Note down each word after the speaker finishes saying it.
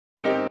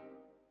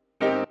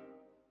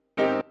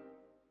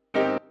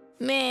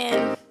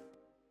Man,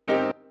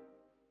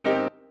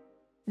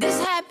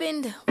 this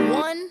happened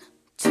 1,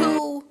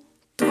 2,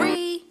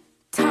 3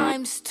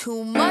 times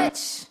too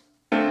much.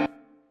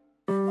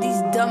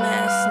 These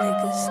dumbass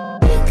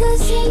niggas.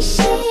 Niggas ain't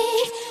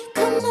shit.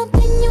 Come up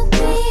in your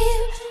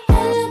crib,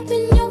 all up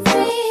in your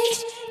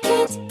fridge.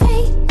 Can't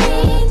pay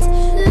rent.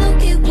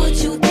 Look at what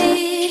you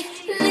did.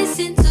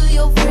 Listen to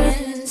your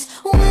friends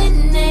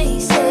when they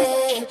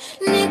say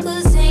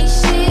niggas ain't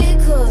shit.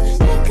 'Cause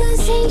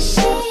niggas ain't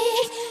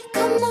shit.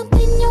 Come up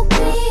in your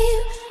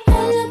crib,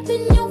 all up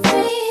in your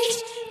fridge.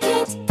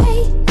 Can't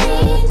pay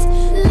rent.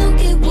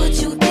 Look at what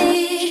you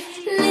did.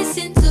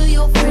 Listen to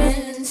your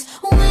friends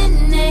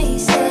when they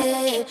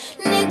say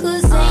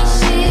niggas ain't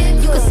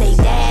shit. You can say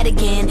that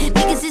again.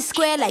 Niggas is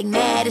square like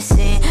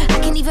Madison. I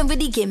can't even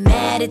really get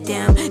mad at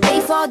them. They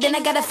fall, then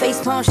I got a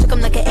face palm. Shook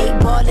 'em like an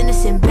 8-ball, and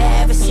it's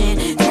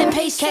embarrassing.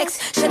 10-page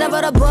text, should I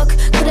wrote a book?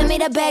 Could've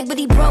made a bag, but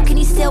he broke, and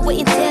he's still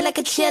waiting till I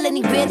could chill. And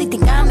he really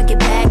think I'ma get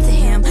back to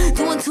him.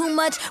 Doing too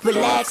much,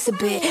 relax a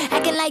bit.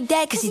 Acting like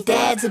that, cause your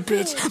dad's a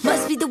bitch.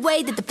 Must be the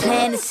way that the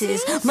planet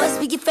is. Must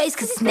be your face,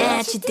 cause it's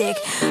not your dick.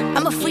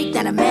 I'm a freak,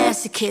 not a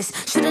masochist.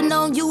 Should've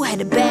known you had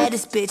the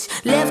baddest bitch.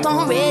 Left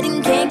on red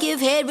and can't give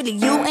head. Really,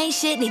 you ain't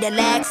shit, need a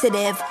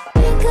laxative.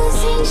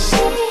 Niggas ain't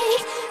shit.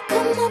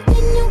 Come up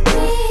in your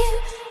crib,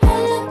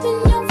 all up in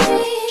your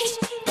fridge.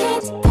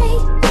 Can't pay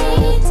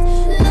rent.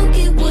 Look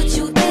at what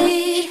you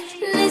did.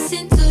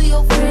 Listen to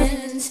your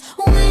friends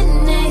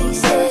when they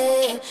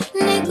say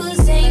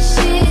niggas ain't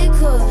shit.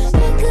 'Cause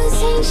niggas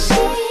ain't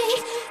shit.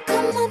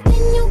 Come up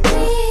in your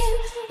crib,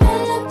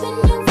 all up in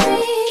your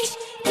fridge.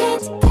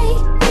 Can't pay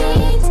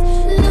rent.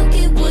 Look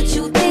at what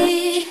you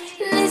did.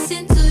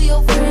 Listen to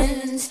your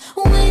friends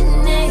when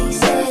they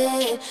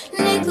say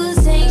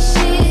niggas ain't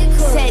shit.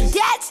 Said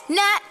that's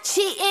not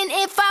cheating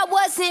if I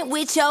wasn't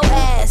with your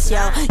ass,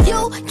 yo. You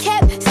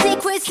kept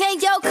secrets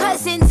and your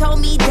cousin told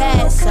me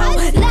that. So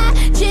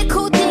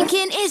logical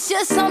thinking is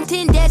just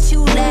something that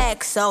you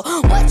lack. So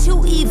what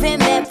you even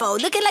meant for?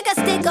 Looking like a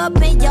stick up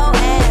in your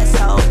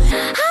asshole.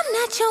 I'm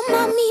not your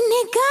mommy,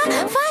 nigga.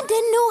 Find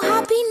a new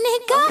hobby,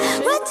 nigga.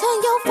 Return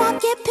your phone,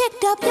 get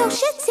picked up. Your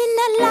shit's in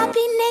the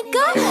lobby,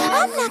 nigga.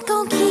 I'm not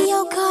gon' key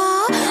your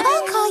car.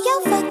 I'll call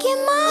your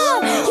fucking mom.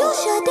 You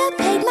should've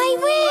paid my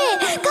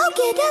rent. Go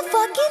get a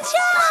fucking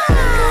job.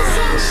 Niggas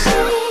ain't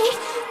shit.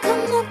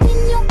 Come up in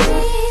your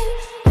crib,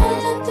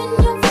 all up in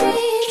your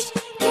fridge.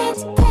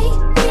 Can't pay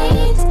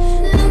rent.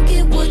 Look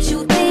at what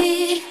you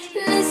did.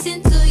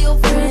 Listen to your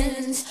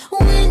friends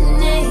when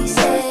they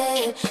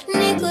say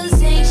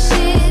niggas ain't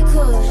shit.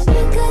 'Cause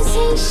niggas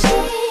ain't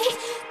shit.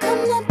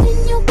 Come up in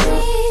your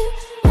crib,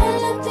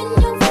 all up in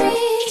your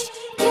fridge.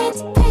 Can't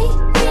pay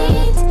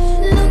rent.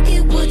 Look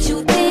at what you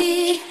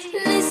did.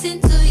 Listen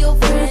to your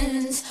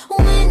friends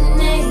when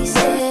they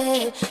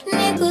say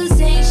niggas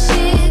ain't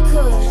shit.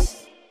 'Cause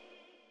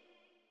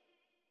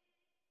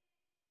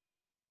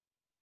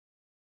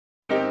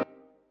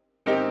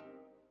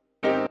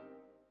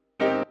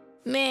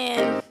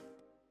Man,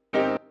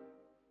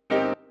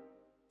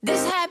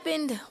 this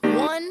happened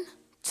 1,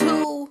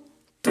 2,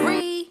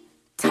 3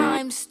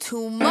 times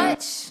too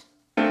much.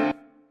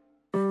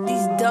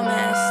 These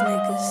dumbass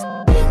niggas.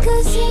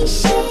 niggas ain't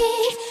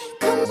shit.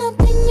 Come up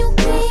in your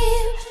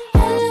crib,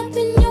 all up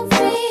in your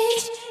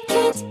fridge.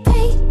 Can't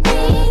pay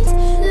rent.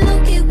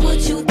 Look at what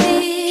you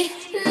did.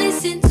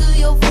 Listen to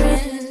your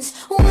friends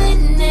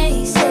when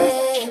they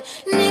say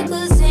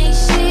niggas ain't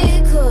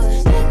shit.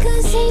 'Cause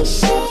niggas ain't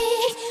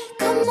shit.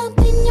 Come up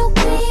in your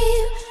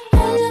crib,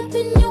 all up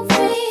in your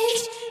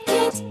fridge.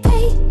 Can't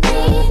pay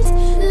rent.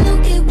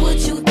 Look at what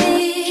you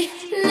did.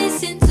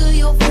 Listen to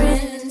your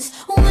friends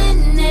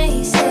when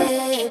they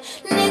say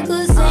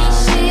niggas ain't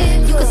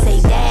shit. You can say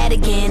that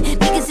again.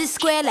 Niggas is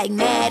square like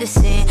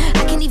Madison.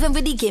 I can't even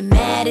really get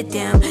mad at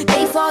them.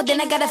 They fall, then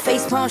I got a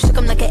face palm. Shook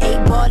 'em like an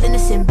 8-ball, and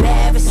it's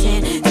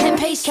embarrassing.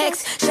 10-page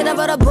text, should I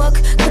wrote a book?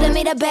 Could've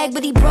made a bag,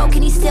 but he broke,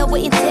 and he's still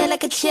waiting till I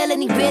could chill.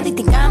 And he really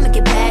think I'ma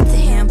get back to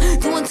him.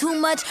 Doing too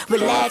much,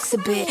 relax a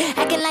bit.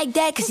 Acting like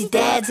that, cause your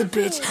dad's a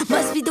bitch.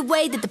 Must be the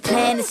way that the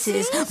planet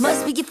is.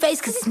 Must be your face,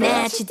 cause it's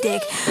not your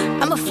dick.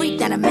 I'm a freak,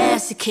 not a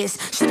masochist.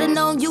 Should've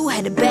known you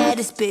had the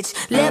baddest bitch.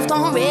 Left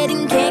on red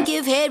and can't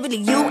give head. Really,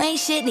 you ain't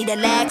shit, need a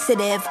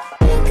laxative.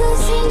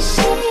 Niggas ain't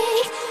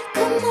shit.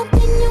 Come up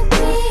in your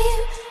crib,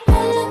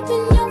 all up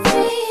in your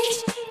fridge.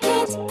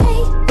 Can't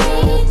pay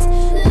rent.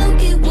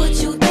 Look at what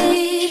you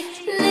did.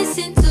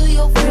 Listen to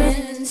your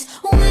friends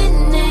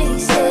when they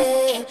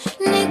say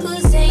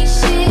niggas ain't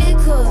shit.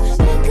 'Cause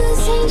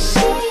niggas ain't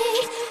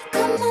shit.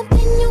 Come up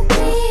in your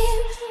crib,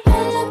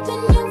 all up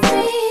in your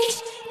fridge.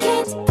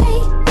 Can't pay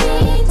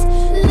rent.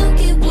 Look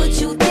at what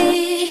you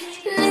did.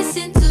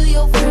 Listen to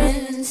your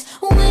friends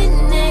when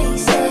they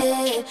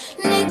say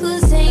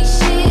niggas ain't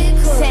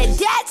shit. 'Cause Said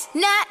that's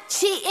not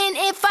cheating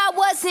if I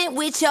wasn't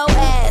with your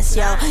ass,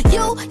 yo.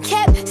 You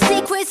kept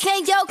secrets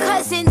and your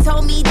cousin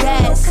told me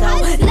that. So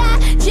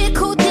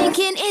logical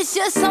thinking is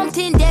just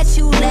something that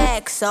you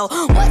lack. So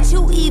what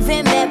you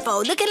even meant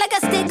for? Looking like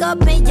a stick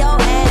up in your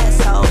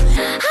asshole.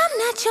 I'm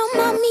not your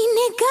mommy,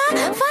 nigga.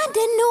 Find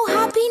a new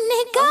hobby,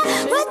 nigga.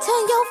 Return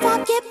turn your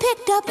phone, get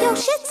picked up. Your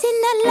shit's in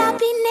the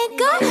lobby,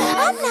 nigga.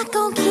 I'm not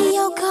gon' key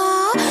your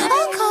car.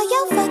 I'll call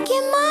your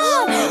fucking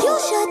mom. You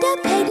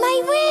should've paid my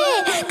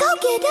rent. Go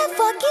get a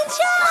fucking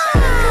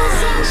job.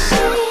 Niggas ain't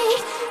shit.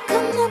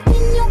 Come up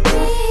in your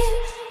crib,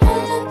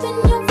 all up in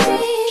your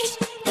fridge.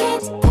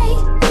 Can't pay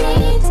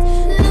rent.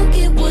 Look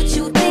at what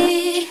you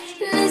did.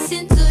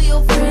 Listen to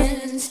your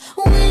friends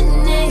when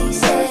they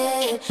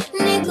said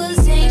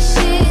niggas ain't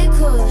shit.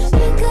 'Cause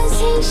niggas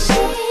ain't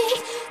shit.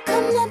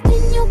 Come up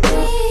in your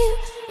crib,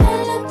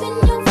 all up in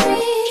your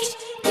fridge.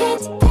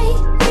 Can't pay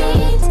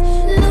rent.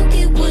 Look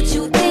at what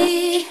you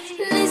did.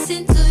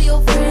 Listen to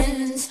your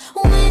friends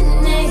when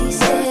they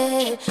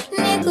said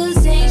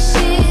niggas ain't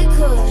shit.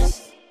 'Cause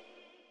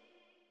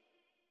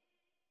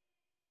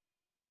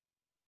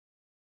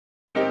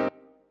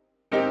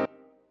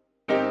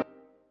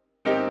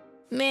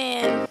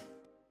Man,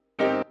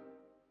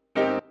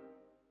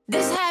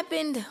 this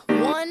happened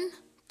 1,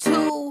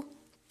 2,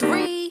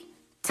 3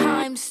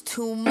 times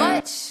too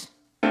much.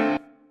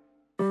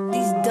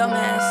 These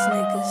dumbass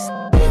niggas.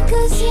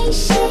 niggas ain't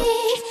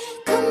shit.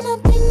 Come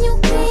up in your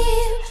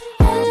crib,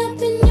 all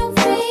up in your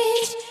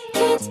fridge.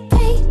 Can't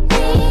pay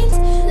rent.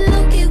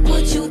 Look at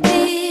what you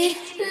did.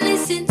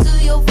 Listen to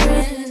your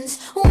friends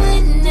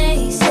when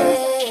they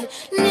said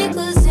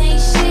niggas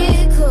ain't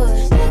shit.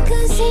 'Cause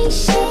niggas ain't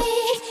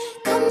shit.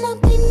 Come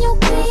up in your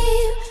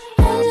crib,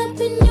 all up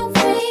in your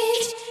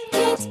fridge.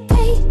 Can't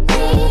pay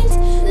rent.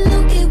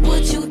 Look at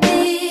what you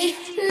did.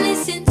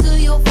 Listen to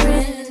your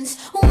friends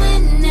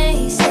when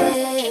they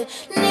said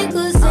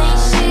niggas ain't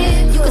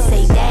shit. You can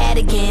say that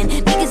again.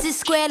 Niggas is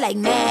square like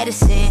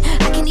Madison.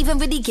 I can't even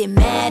really get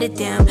mad at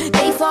them.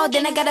 They fall,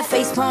 then I got a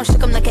face palm,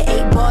 shook 'em like an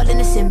 8-ball, and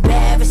it's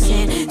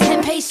embarrassing.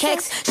 10-page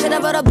checks, should I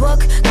wrote a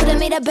book? Could've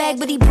made a bag,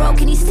 but he broke,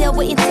 and he still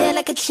waiting till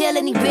I could chill,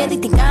 and he really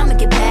think I'ma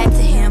get back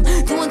to him.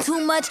 Doing too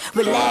much,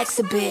 relax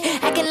a bit.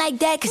 Acting like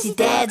that, cause your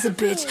dad's a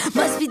bitch.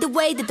 Must be the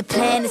way that the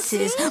planet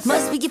is.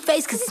 Must be your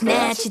face, cause it's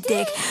not your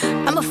dick.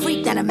 I'm a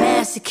freak, not a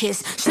masochist.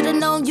 Should've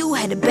known you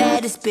had the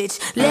baddest bitch.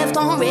 Left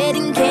on red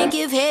and can't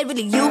give head.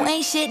 Really, you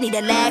ain't shit, need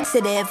a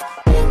laxative.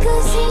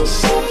 Niggas ain't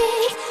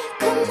shit.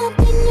 Come up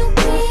in your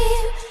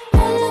crib,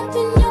 all up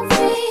in your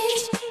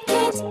fridge.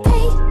 Can't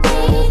pay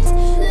rent.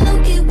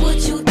 Look at what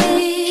you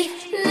did.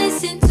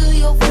 Listen to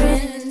your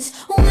friends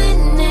when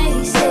they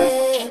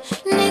said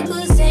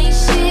niggas ain't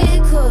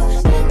shit.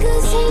 'Cause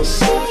niggas ain't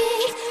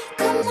shit.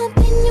 Come up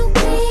in your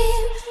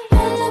crib,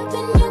 all up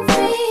in your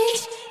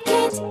fridge.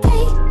 Can't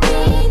pay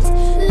rent.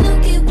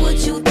 Look at what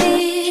you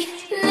did.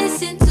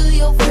 Listen to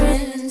your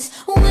friends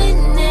when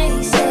they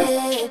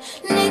said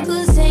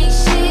niggas ain't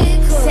shit.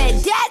 'Cause Said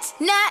that's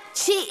not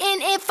cheating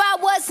if I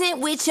wasn't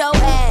with your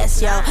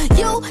ass, yo.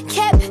 You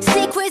kept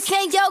secrets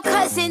and your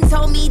cousin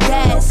told me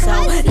that. So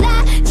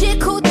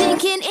logical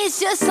thinking is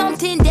just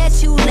something that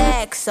you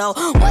lack. So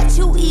what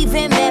you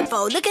even meant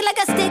for? Looking like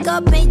a stick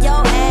up in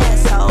your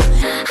asshole.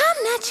 I'm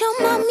not your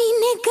mommy,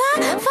 nigga.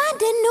 Find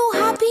a new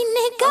hobby,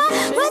 nigga.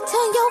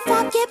 Return your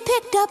phone, get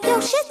picked up.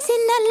 Your shit's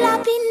in the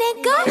lobby,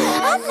 nigga.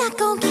 I'm not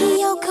gon' key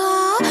your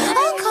car.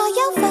 I'll call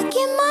your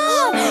fucking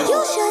mom. You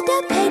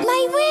should've paid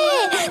my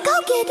rent. Go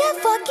get a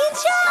fucking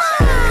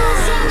job.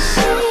 Niggas ain't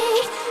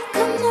shit.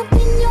 Come up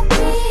in your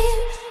crib,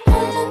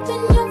 all up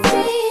in your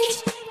fridge.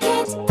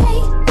 Can't pay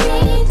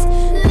rent.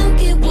 Look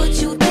at what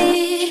you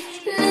did.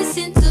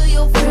 Listen to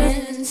your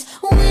friends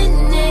when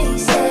they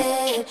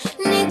said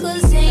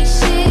niggas ain't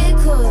shit.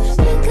 'Cause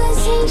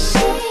niggas ain't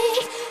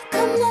shit.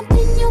 Come up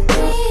in your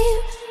crib,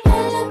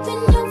 all up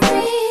in your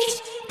fridge.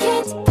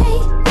 Can't pay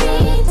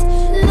rent.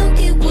 Look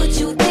at what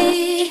you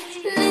did.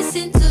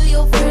 Listen to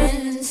your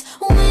friends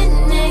when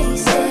they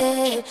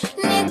said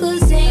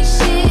niggas ain't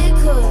shit.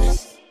 'Cause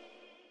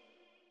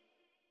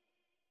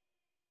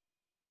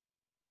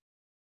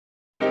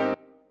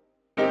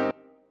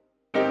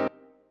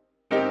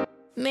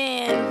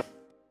Man,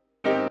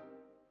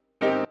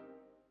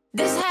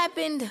 this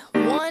happened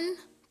 1,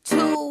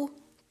 2,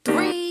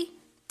 3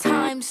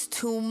 times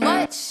too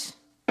much.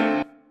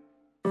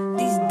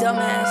 These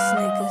dumbass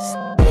niggas.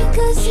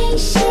 niggas ain't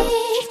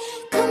shit.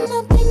 Come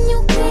up in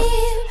your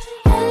crib,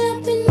 all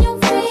up in your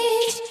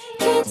fridge.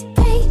 Can't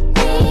pay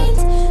rent.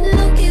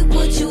 Look at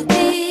what you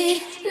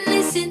did.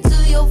 Listen to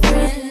your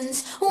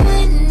friends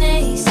when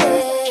they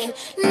said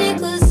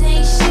niggas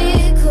ain't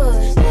shit.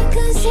 'Cause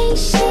niggas ain't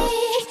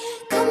shit.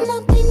 Come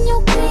up in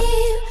your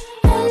crib,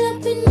 all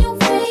up in your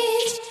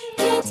fridge.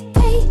 Can't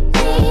pay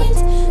rent.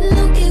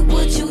 Look at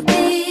what you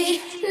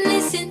did.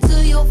 Listen to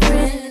your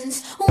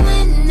friends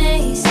when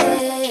they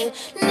said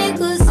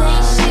niggas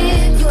ain't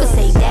shit. You can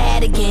say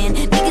that again.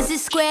 Niggas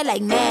is square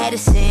like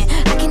Madison.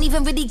 I can't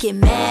even really get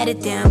mad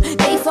at them.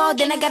 They fall,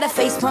 then I got a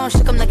face palm,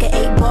 shook 'em like an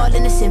 8-ball,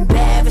 and it's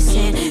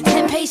embarrassing.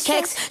 10-page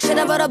checks, should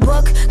I wrote a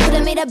book?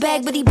 Could've made a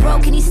bag, but he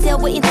broke, and he still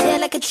waiting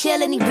till I could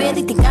chill, and he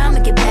really think I'ma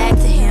get back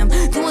to him.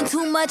 Doing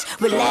too much,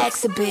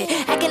 relax a bit.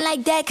 Acting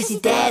like that, cause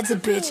your dad's a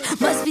bitch.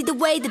 Must be the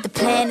way that the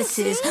planet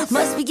is.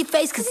 Must be your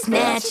face, cause it's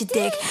not your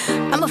dick.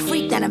 I'm a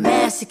freak, not a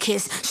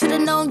masochist.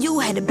 Should've known you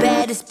had the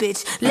baddest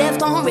bitch.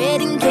 Left on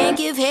red and can't can't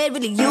give head,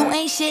 really you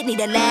ain't shit, need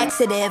a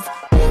laxative.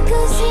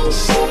 Niggas ain't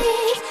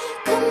shit,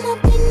 come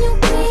up in your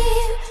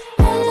crib,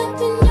 all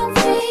up in your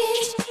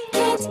fridge,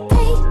 can't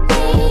pay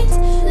rent.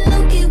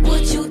 Look at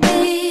what you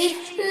did,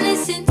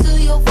 listen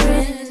to your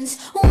friends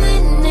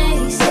when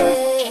they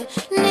say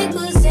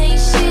niggas ain't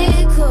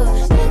shit,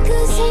 cause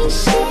niggas ain't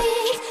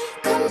shit.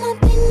 Come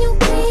up in your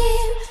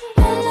crib,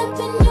 all up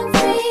in your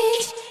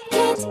fridge,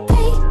 can't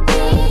pay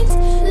rent.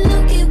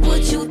 Look at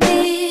what you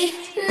did,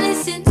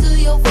 listen to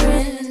your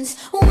friends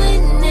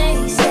when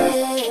they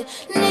say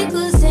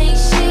niggas ain't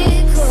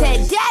shit, cause said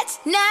that's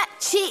not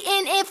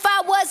cheating if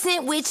I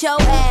wasn't with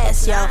your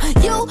ass, yo.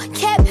 You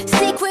kept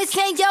secrets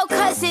and your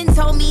cousin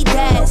told me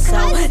that. So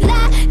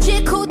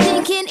logical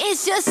thinking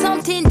is just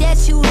something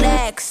that you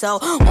lack. So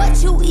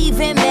what you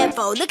even meant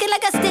for? Looking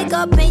like a stick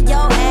up in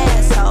your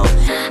asshole.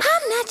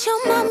 I'm not your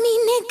mommy,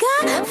 nigga.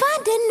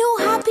 Find a new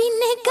hobby,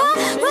 nigga.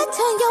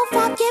 Return your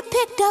phone, get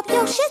picked up.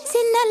 Your shit's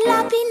in the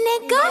lobby,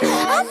 nigga.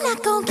 I'm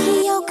not gon'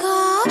 key your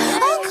car.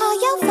 I'll call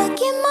your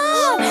fucking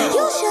mom.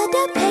 You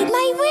should've paid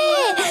my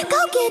rent. Go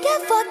get a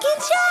fucking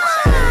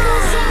job.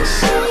 Niggas ain't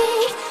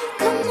shit.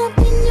 Come up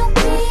in your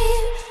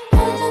crib,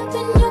 all up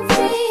in your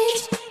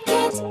fridge,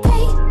 can't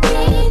pay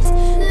rent.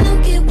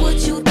 Look at what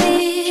you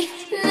did,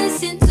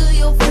 listen to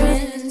your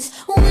friends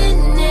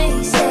when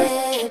they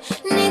say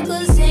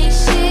niggas ain't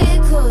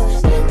shit,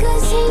 cause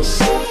niggas ain't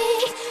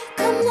shit.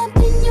 Come up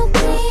in your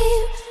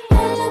crib,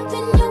 all up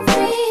in your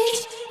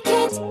fridge,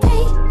 can't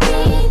pay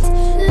rent.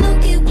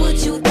 Look at what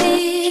you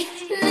did,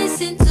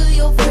 listen to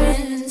your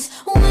friends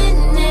when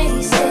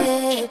they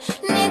say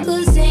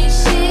niggas ain't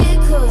shit,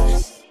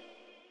 cause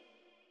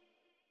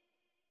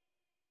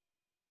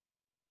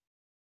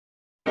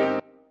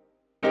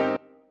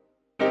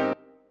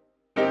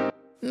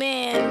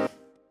Man,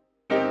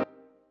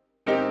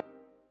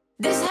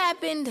 this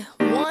happened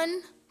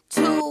 1,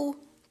 2,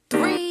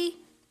 3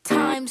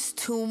 times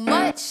too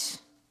much.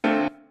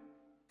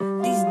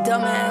 These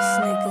dumbass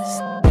niggas.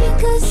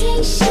 niggas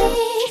ain't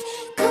shit.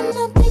 Come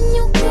up in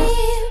your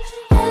crib,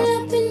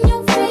 all up in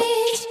your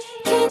fridge,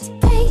 can't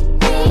pay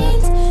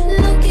rent.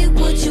 Look at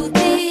what you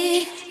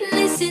did,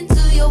 listen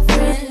to your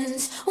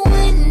friends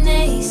when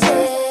they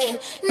say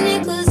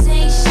niggas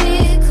ain't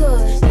shit,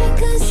 cause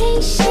niggas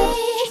ain't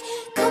shit.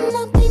 Come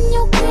up in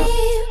your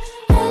crib,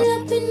 all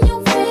up in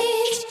your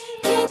fridge,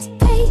 can't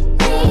pay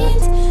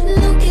rent.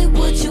 Look at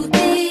what you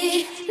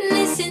did,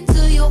 listen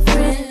to your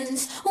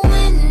friends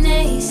when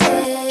they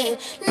say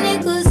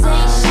niggas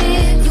ain't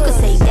shit. You can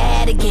say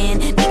that again.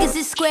 Niggas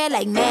is square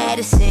like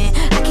Madison.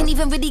 I can't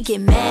even really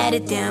get mad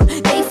at them.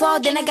 They fall,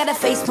 then I got a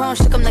face palm,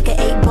 shook 'em like an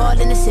 8-ball,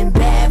 and it's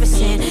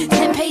embarrassing.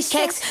 10-page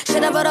checks,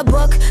 should've wrote a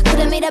book.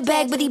 Could've made a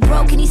bag, but he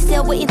broke, and he's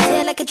still waiting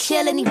till I could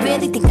chill. And he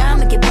really think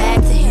I'ma get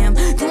back to him.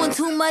 Doing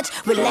too much,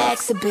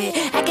 relax a bit.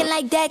 Acting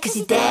like that, cause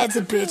your dad's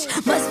a bitch.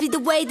 Must be the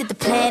way that the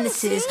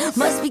planet is.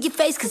 Must be your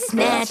face, cause it's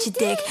not your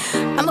dick.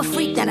 I'm a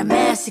freak, not a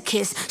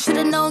masochist.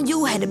 Should've known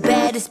you had the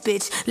baddest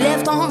bitch.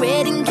 Left on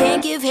red and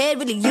can't give head,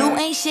 really you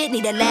ain't shit,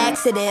 need a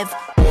laxative.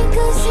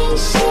 Niggas ain't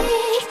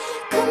shit.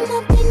 Come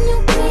up in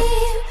your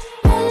crib,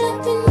 all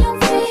up in your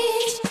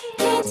fridge,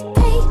 can't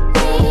pay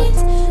rent.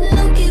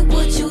 Look at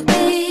what you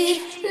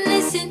did,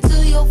 listen to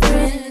your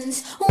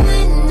friends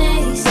when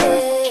they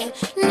say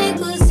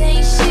niggas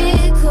ain't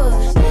shit,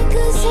 cause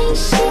niggas ain't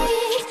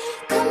shit.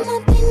 Come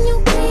up in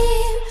your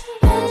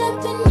crib, all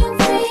up in your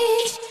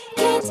fridge,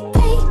 can't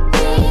pay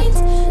rent.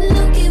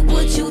 Look at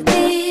what you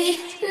did,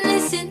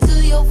 listen to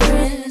your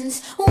friends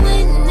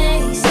when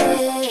they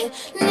say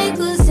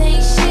niggas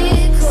ain't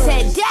shit, cause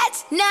Said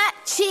that's not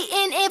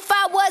cheating if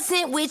I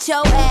wasn't with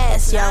your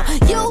ass, yo.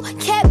 You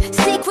kept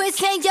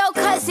secrets and your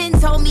cousin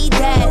told me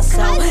that.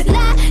 So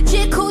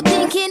logical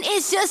thinking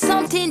is just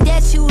something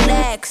that you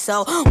lack.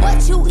 So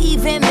what you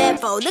even meant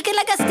for? Looking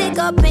like a stick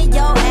up in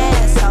your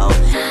asshole.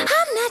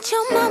 I'm not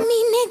your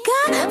mommy, nigga.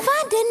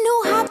 Find a new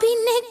hobby,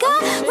 nigga.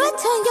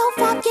 Return your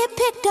phone, get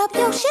picked up.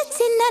 Your shit's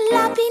in the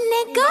lobby,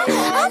 nigga.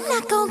 I'm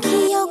not gon'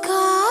 key your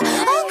car.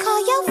 I'll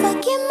call your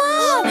fucking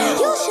mom.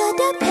 You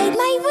should've paid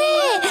my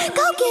rent.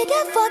 Go get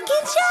a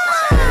fucking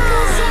job.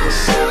 Niggas ain't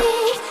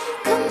shit.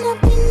 Come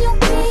up in your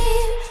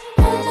crib,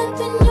 all up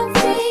in your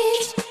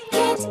fridge,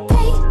 can't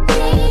pay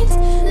rent.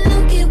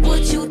 Look at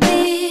what you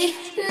did,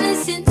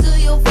 listen to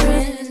your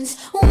friends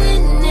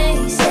when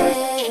they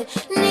say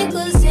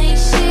niggas ain't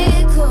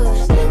shit,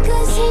 cause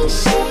niggas ain't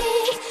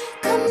shit.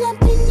 Come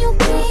up in your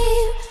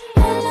crib,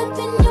 all up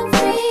in your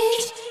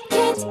fridge,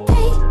 can't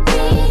pay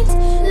rent.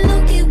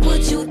 Look at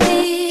what you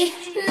did,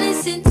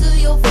 listen to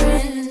your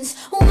friends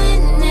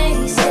when they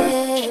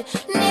say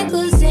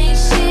niggas ain't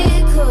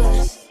shit,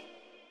 cause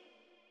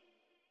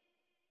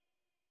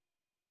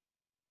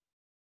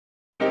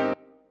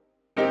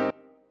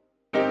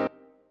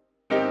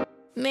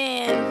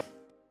Man,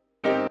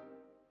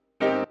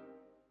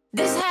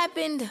 this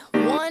happened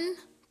 1,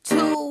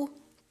 2,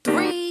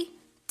 3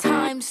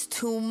 times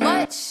too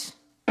much.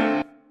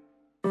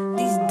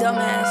 These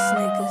dumbass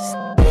niggas.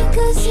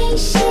 niggas ain't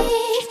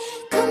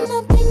shit. Come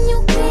up in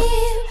your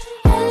crib,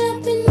 all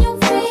up in your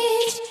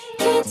fridge,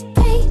 can't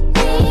pay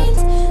rent.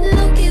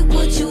 Look at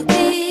what you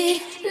did,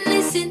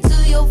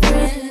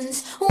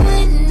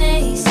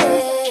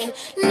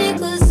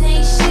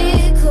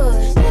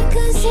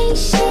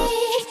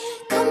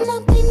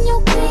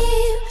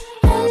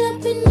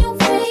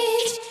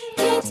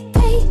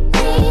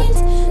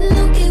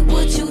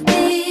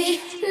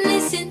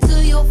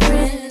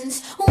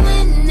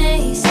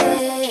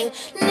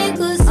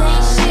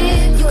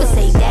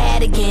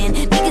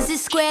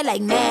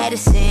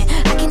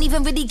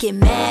 really get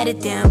mad at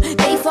them.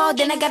 They fall,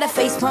 then I got a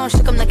face palm,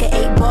 shook them like an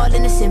 8-ball,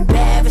 and it's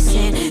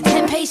embarrassing.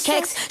 10-page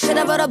checks,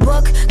 should've wrote a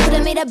book,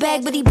 could've made a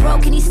bag, but he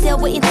broke, and he's still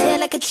waiting till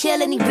like a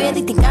chill, and he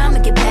really think I'ma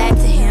get back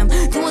to him.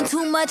 Doing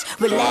too much,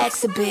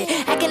 relax a bit,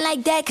 acting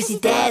like that cause your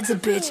dad's a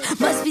bitch.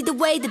 Must be the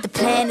way that the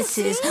planet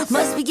is,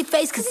 must be your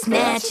face cause it's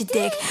not your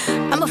dick.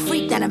 I'm a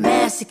freak, not a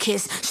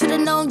masochist,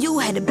 should've known you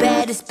had the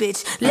baddest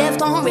bitch.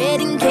 Left on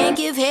red and can't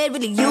give head,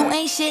 really you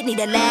ain't shit, need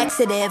a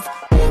laxative.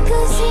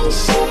 Niggas ain't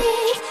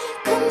shit,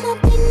 come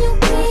up in your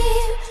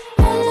crib,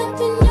 all up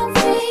in your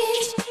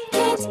face,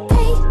 can't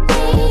pay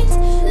rent.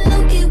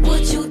 Look at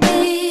what you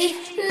did,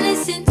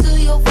 listen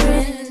to your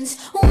friends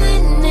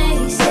when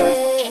they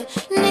said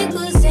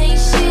niggas ain't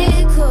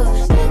shit,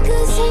 cause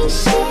niggas ain't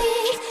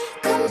shit,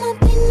 come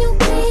up in your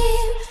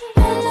crib,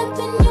 all up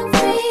in your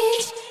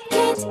face,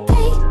 can't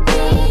pay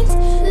rent.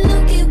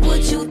 Look at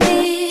what you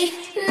did,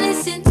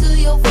 listen to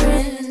your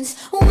friends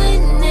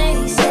when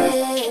they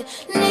said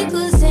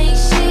niggas ain't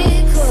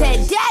shit, cause said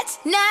that's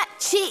not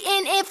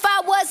cheating if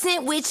I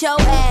wasn't with your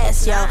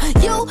ass, yo.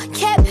 You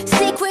kept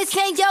secrets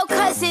and your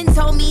cousin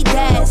told me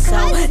that, so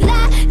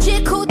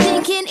logical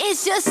thinking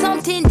is just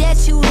something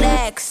that you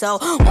lack. So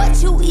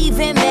what you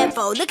even meant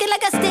for? Looking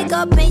like a stick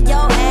up in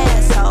your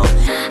asshole.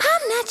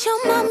 I'm not your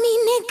mommy,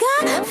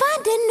 nigga.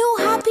 Find a new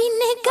hobby,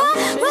 nigga.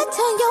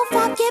 Return your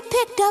phone, get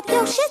picked up.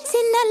 Your shit's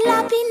in the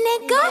lobby,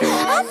 nigga.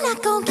 I'm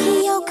not gon'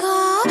 key your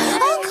car.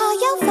 I'll call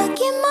your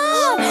fucking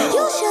mom.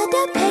 You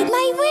should've paid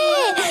my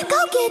rent. Go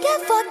get a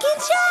fucking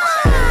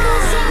job.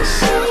 Niggas ain't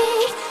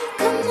shit.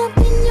 Come up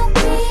in your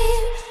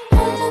crib,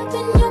 all up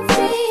in your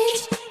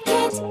face,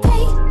 can't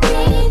pay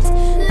rent.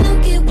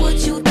 Look at what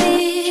you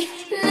did,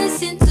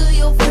 listen to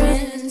your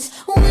friends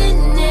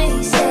when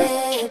they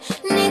said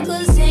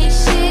niggas ain't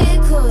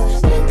shit,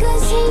 cause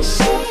niggas ain't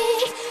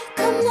shit.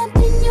 Come up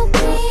in your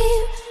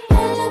crib,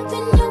 all up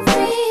in your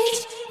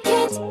face,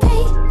 can't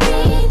pay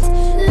rent.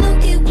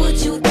 Look at what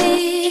you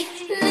did,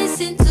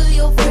 listen to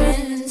your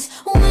friends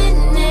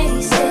when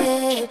they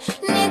said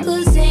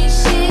niggas ain't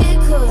shit,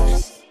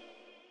 cause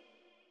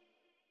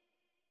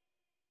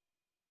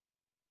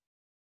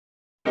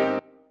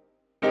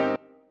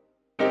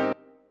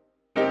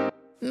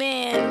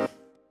man,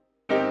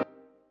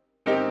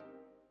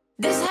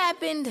 this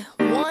happened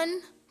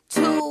 1,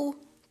 2,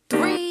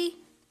 3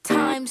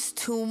 times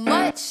too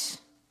much.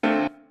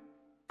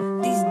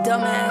 These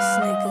dumbass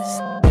niggas.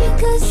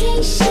 Niggas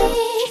ain't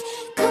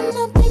shit. Come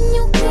up in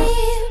your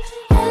crib,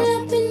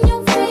 all up in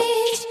your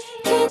face,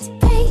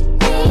 can't pay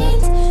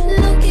rent.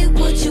 Look at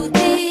what you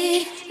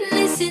did,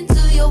 listen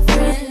to your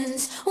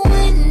friends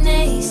when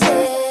they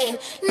said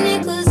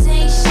niggas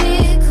ain't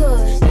shit,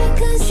 cause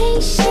niggas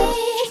ain't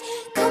shit.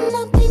 Come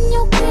up in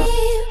your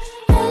crib,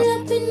 all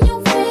up in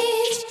your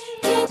face,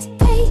 can't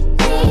pay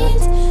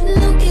rent.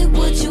 Look at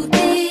what you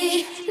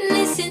did,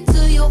 listen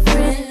to your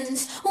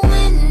friends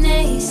when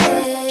they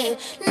said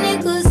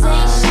niggas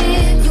ain't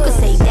shit. You can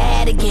say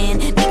that again,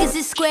 niggas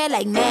is square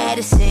like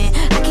Madison.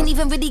 I can't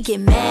even really get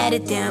mad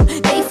at them.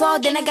 They fall,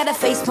 then I got a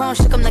face palm,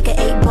 shook them like an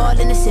 8-ball,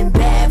 and it's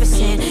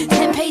embarrassing.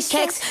 10-page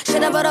checks,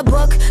 should've wrote a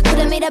book,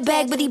 could've made a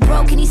bag, but he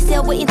broke, and he's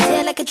still waiting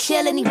till like a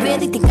chill, and he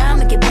really think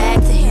I'ma get back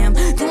to him.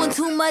 Doing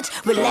too much,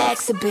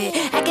 relax a bit,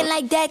 acting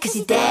like that cause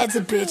your dad's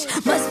a bitch.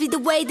 Must be the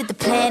way that the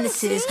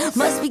planet is,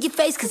 must be your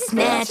face cause it's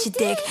not your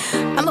dick.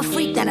 I'm a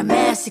freak, not a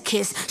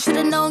masochist,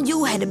 should've known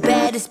you had the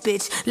baddest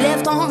bitch.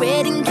 Left on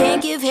red and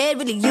can't give head,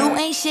 really you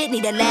ain't shit,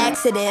 need a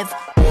laxative.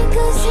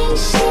 Niggas ain't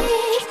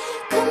shit.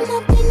 Come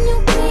up in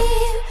your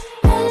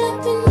crib, all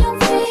up in your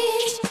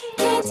face,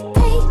 can't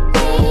pay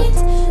rent.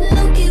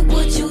 Look at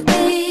what you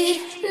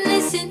did,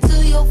 listen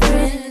to your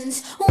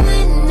friends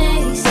when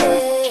they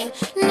said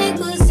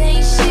niggas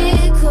ain't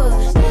shit,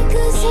 cause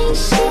niggas ain't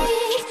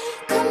shit.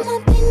 Come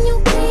up in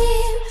your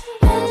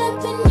crib, all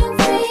up in your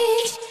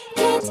face,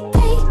 can't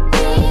pay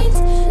rent.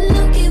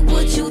 Look at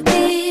what you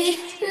did,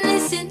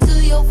 listen to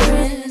your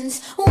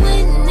friends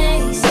when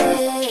they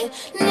said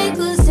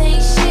niggas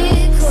ain't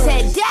shit, cause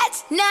said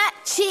that's not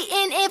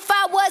cheating if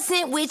I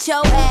wasn't with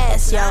your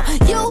ass, yo.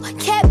 You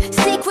kept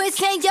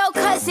secrets and your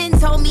cousin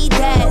told me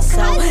that,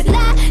 so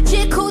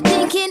logical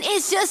thinking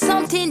is just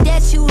something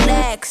that you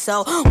lack.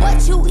 So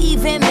what you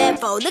even meant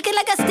for? Looking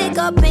like a stick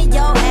up in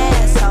your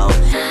asshole.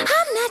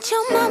 I'm not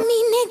your mommy,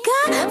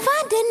 nigga.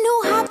 Find a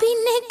new hobby,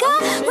 nigga.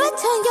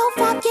 Return your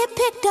phone, get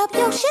picked up.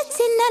 Your shit's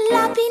in the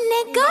lobby,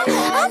 nigga.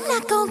 I'm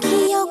not gon'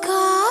 key your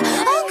car.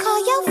 I'll call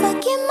your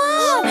fucking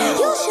mom.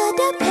 You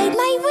should've paid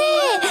my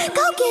rent.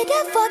 Go get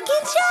a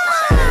fucking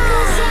job.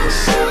 Niggas ain't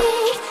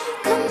shit.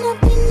 Come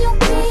up in your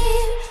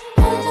crib,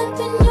 all up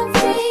in your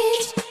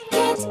face,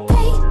 can't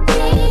pay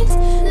rent.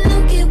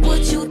 Look at what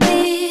you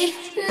did,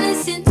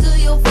 listen to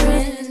your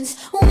friends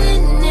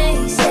when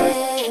they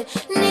said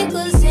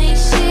niggas ain't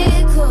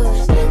shit,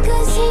 cause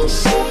niggas ain't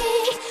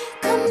shit.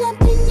 Come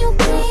up in your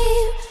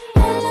crib,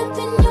 all up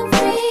in your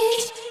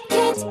face,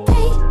 can't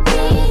pay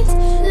rent.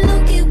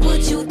 Look at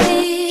what you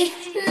did,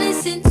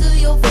 listen to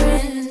your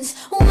friends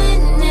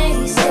when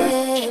they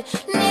said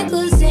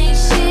niggas ain't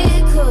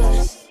shit,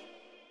 cause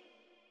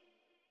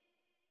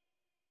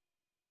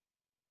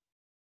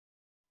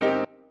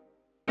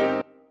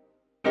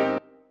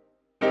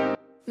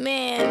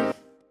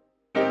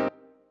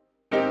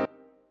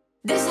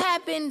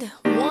happened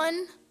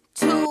 1,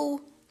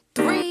 2,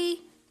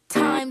 3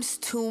 times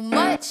too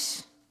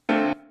much.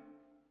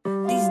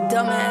 These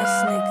dumbass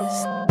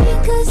niggas.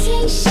 Niggas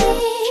ain't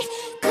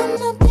shit.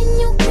 Come up in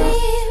your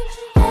crib,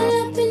 all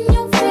up in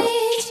your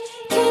fridge.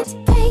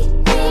 Can't pay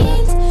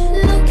rent.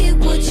 Look at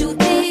what you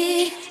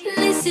did.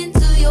 Listen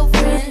to your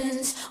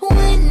friends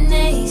when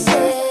they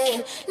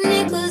said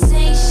niggas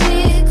ain't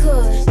shit.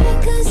 'Cause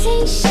niggas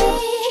ain't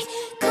shit.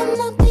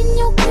 Come up in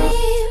your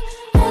crib,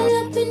 all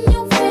up in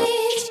your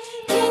fridge.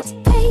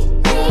 Can't pay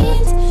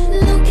rent.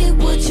 Look at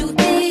what you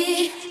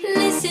did.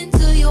 Listen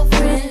to your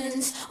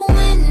friends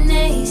when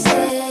they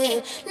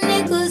said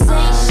niggas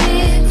ain't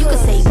shit. You can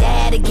say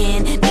that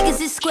again.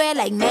 Niggas is square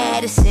like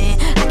Madison.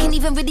 I can't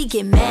even really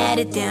get mad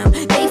at them.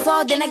 They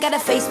fall, then I got a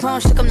face palm.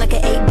 Shook 'em like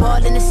an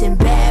 8-ball, and it's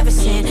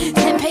embarrassing.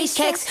 10-page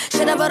text,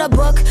 should've wrote a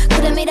book.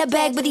 Could've made a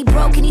bag, but he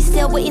broke, and he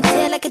still waiting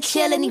till I could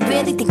chill. And he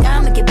really think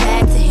I'ma get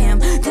back to him.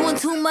 Doing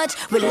too much,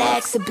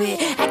 relax a bit.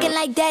 Acting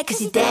like that,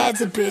 cause your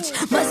dad's a bitch.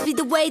 Must be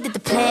the way that the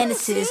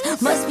planet is.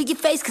 Must be your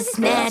face, cause it's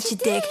not your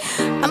dick.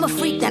 I'm a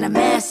freak, not a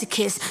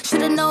masochist.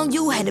 Should've known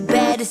you had the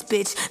baddest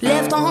bitch.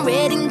 Left on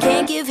red and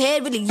can't give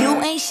head. Really, you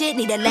ain't shit,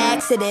 need a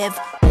laxative.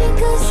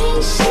 Niggas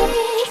ain't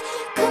shit.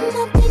 Come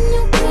up in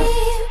your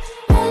crib,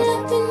 all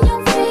up in your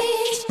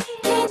fridge.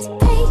 Can't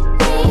pay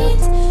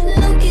rent.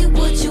 Look at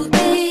what you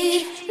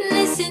did.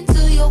 Listen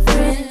to your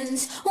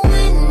friends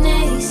when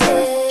they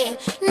said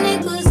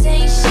niggas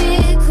ain't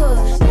shit.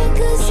 'Cause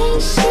niggas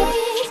ain't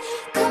shit.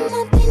 Come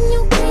up in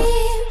your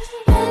crib,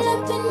 all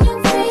up in your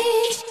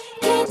fridge.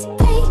 Can't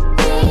pay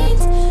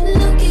rent.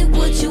 Look at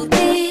what you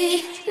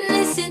did.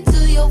 Listen to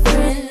your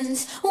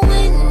friends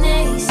when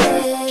they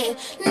said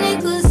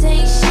niggas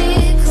ain't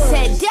shit.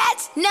 Said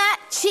that's not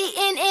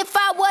cheating if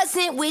I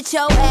wasn't with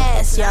your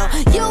ass, yo.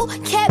 You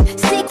kept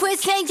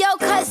secrets and your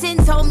cousin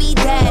told me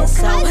that.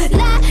 So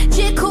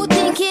logical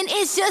thinking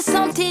is just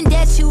something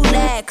that you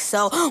lack.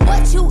 So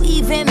what you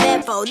even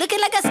meant for?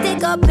 Looking like a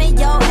stick up in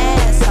your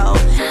asshole.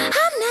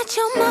 I'm not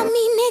your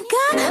mommy,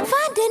 nigga.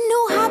 Find a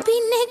new hobby,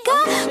 nigga.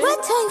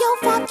 Return your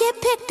phone, get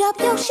picked up.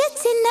 Your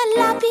shit's in the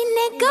lobby,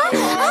 nigga.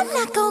 I'm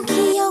not gon'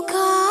 key your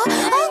car.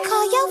 I'll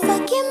call your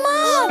fucking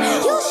mom.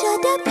 You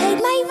should've paid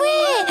my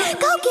rent.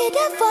 Go get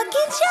a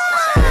fucking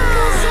job.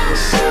 Niggas ain't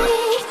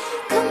shit.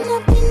 Come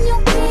up in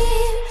your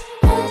crib,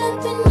 all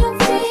up in your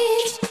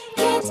fridge.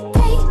 Can't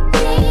pay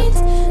rent.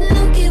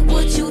 Look at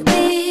what you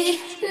did.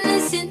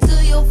 Listen to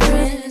your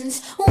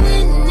friends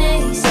when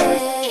they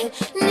said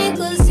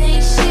niggas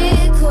ain't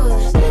shit.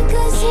 'Cause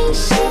niggas ain't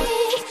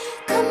shit.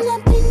 Come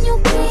up in your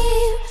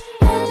crib,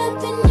 all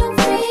up in your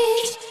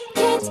fridge.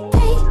 Can't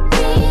pay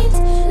rent.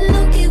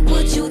 Look at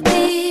what you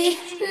did.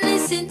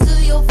 Listen to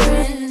your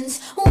friends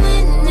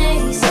when they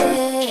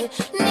said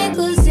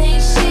niggas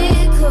ain't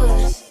shit.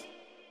 'Cause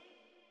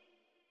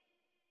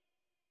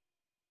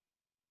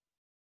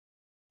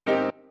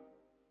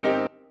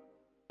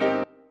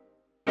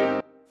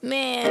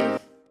Man,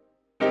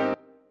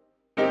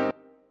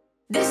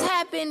 this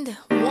happened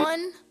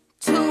 1,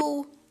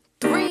 2,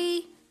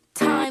 3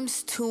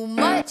 times too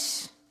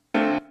much.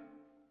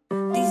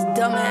 These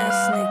dumbass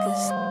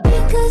niggas.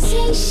 niggas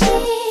ain't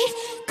shit.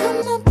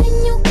 Come up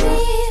in your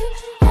crib,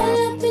 all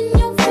up in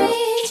your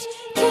fridge.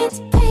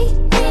 Can't pay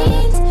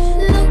rent.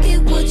 Look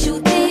at what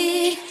you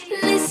did.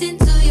 Listen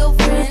to your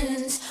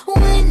friends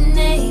when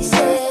they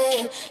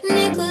said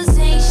niggas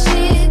ain't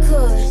shit.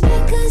 'Cause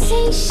niggas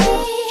ain't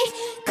shit.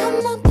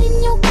 Come up in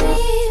your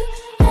crib,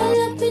 all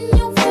up in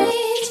your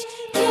fridge.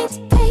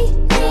 Can't pay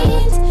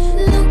rent.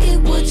 Look at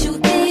what you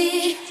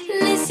did.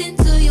 Listen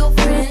to your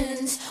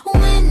friends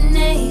when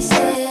they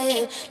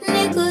said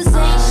niggas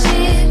ain't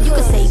shit. You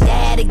can say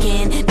that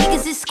again.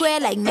 Niggas is square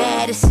like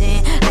Madison.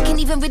 I can't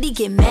even really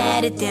get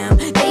mad at them.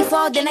 They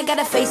fall, then I got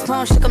a face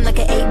palm. Shook 'em like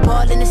an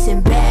 8-ball, and it's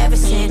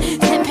embarrassing.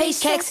 10-page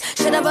text,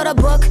 should've wrote a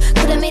book.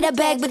 Could've made a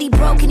bag, but he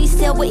broke, and he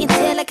still waiting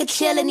till I could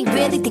chill. And he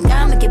really think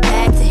I'ma get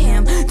back to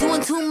him.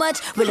 Doing too much,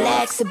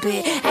 relax a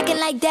bit. Acting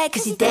like that,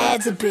 cause your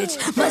dad's a bitch.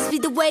 Must be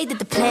the way that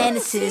the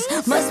planet is.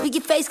 Must be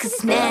your face, cause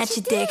it's not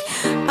your dick.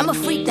 I'm a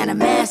freak, not a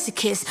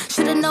masochist.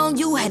 Should've known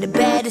you had the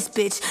baddest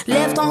bitch.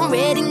 Left on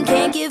red and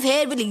can't give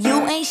head. Really, you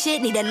ain't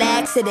shit, need a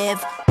laxative.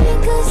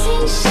 Niggas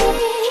ain't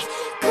shit.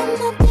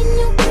 Come up in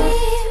your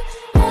crib,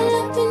 all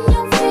up in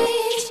your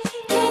fridge.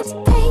 Can't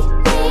pay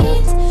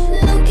rent.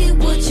 Look at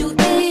what you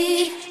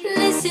did.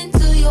 Listen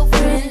to your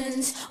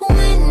friends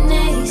when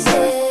they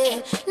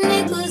said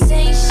niggas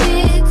ain't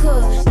shit.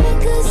 'Cause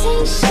niggas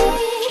ain't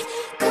shit.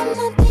 Come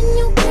up in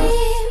your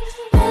crib,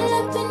 all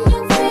up in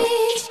your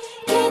fridge.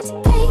 Can't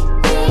pay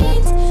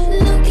rent.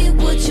 Look at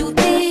what you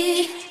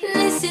did.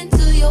 Listen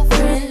to your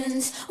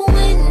friends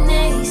when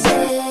they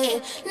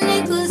said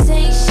niggas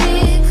ain't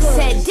shit. 'Cause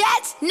Said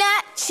that's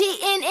not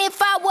cheating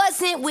if I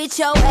wasn't with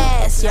your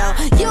ass, yo.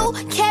 You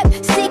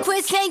kept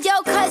secrets and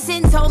your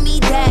cousin told me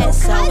that.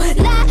 So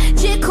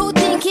logical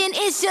thinking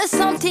is just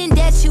something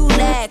that you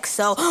lack.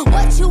 So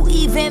what you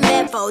even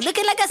meant for?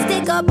 Looking like a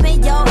stick up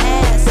in your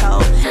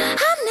asshole.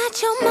 I'm not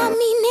not your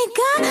mommy,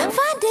 nigga.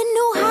 Find a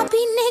new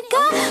hobby,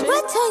 nigga.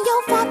 Return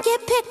your phone,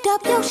 get picked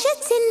up. Your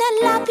shit's in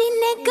the lobby,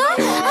 nigga.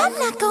 I'm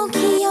not gon'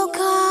 key your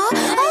car.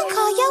 I'll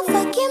call your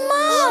fucking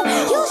mom.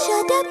 You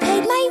should've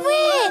paid my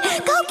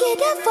rent. Go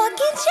get a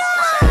fucking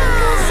job.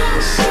 Niggas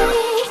ain't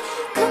shit.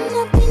 Come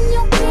up in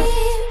your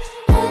crib,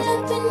 all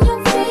up in your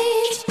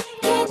fridge.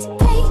 Can't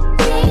pay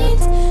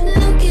rent.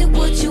 Look at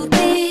what you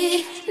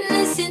did.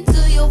 Listen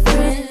to your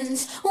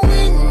friends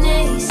when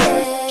they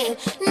said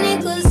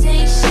niggas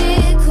ain't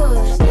shit.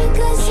 'Cause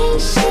niggas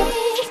ain't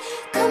shit.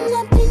 Come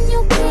up in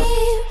your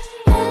crib,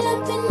 all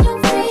up in your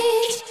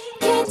fridge.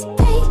 Can't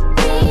pay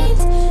rent.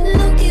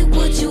 Look at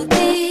what you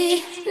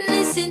did.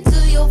 Listen to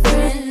your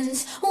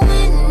friends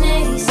when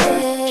they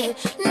said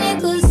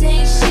niggas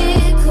ain't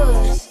shit.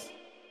 'Cause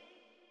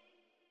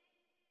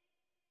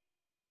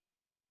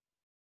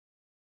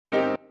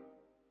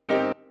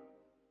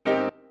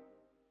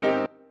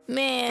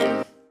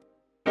Man,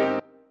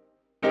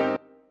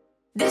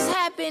 this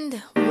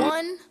happened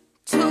 1,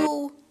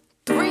 2,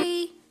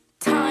 3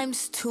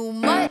 times too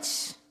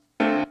much.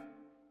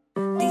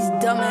 These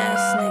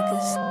dumbass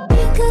niggas.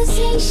 niggas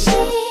ain't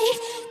shit.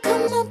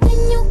 Come up in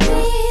your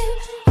crib,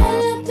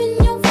 all up in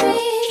your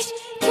fridge.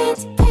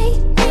 Can't pay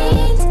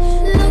rent.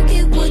 Look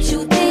at what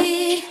you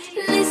did.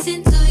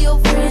 Listen to your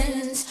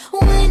friends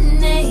when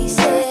they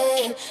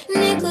said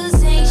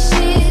niggas ain't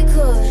shit.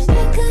 'Cause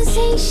Niggas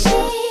ain't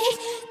shit.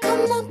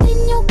 Come up in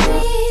your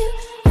crib,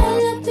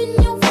 all up in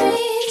your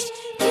fridge.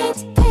 Can't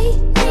pay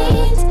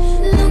rent.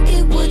 look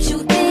at what you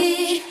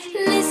did.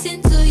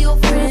 Listen to your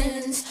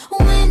friends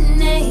when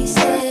they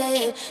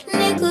said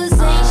niggas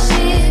ain't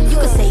shit. You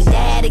can say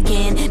that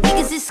again.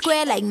 Niggas is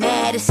square like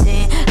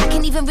Madison. I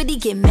can't even really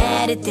get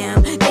mad at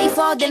them. They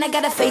fall, then I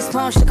got a face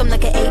palm, shook 'em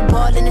like an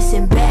 8-ball, and it's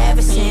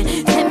embarrassing.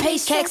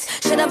 10-page text,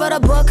 should've wrote a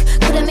book.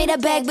 Could've made a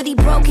bag, but he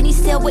broke, and he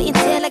still waiting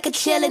till like a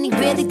chill, and he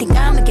really think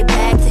I'ma get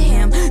back to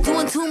him.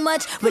 Doing too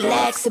much,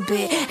 relax a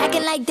bit.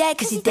 Acting like that,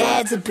 'cause your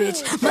dad's a bitch.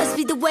 Must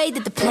be the way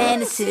that the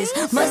planet is.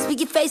 Must be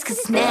your face, 'cause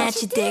it's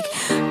not your dick.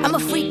 I'm a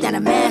freak, not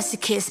a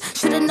masochist.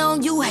 Should've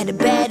known you had the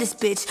baddest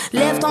bitch.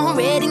 Left on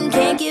red and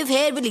can't give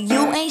head. Really,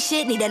 you ain't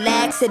shit, need a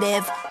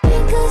laxative.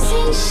 Niggas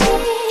ain't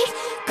shit.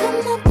 Come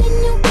up in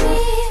your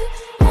crib,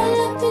 all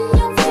up in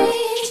your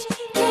fridge.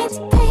 Can't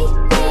pay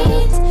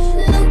rent.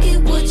 Look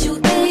at what you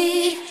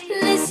did.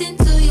 Listen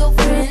to your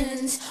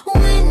friends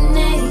when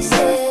they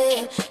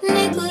said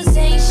niggas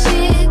ain't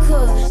shit.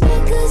 'Cause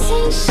Niggas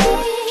ain't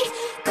shit.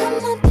 Come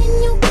up in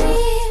your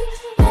crib,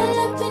 all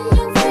up in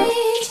your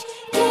fridge.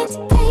 Can't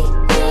pay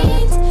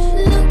rent.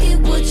 look at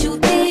what you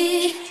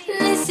did.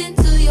 Listen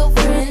to your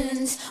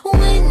friends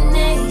when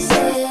they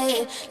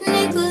said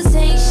niggas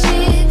ain't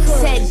shit.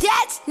 'Cause said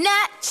that's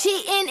not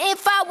cheating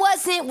if I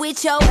wasn't with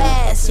your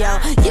ass, yo.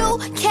 You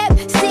kept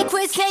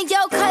secrets and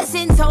your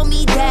cousin told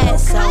me that.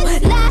 So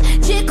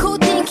logical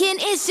thinking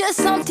is just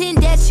something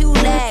that you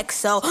lack.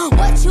 So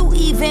what you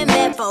even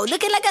meant for?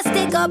 Looking like a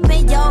stick up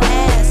in your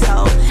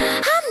asshole.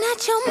 I'm not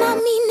your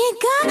mommy,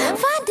 nigga.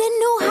 Find a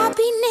new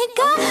hobby,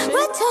 nigga.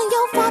 Return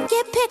your phone,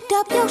 get picked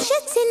up. Your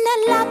shit's in the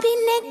lobby,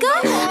 nigga.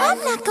 I'm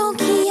not gon'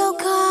 key your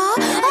car.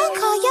 I'll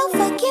call your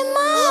fucking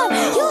mom.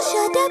 You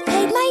should've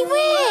paid my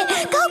rent.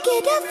 Go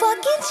get a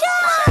fucking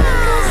job.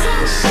 Niggas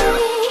ain't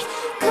shit.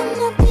 Come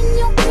up in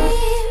your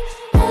crib,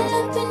 all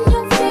up in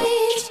your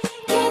fridge.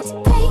 Can't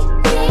pay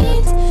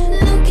rent.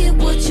 Look at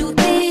what you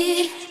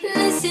did.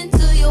 Listen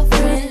to your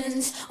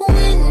friends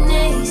when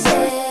they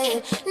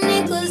said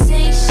niggas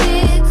ain't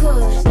shit.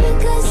 'Cause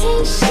Niggas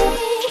ain't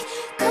shit.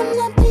 Come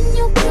up in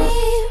your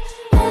crib,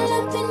 all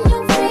up in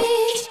your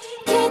fridge.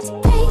 Can't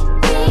pay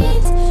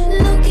rent.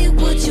 look at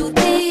what you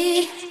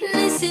did.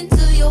 Listen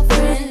to your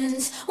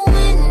friends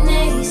when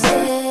they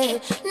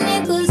said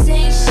niggas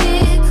ain't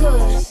shit.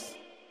 'Cause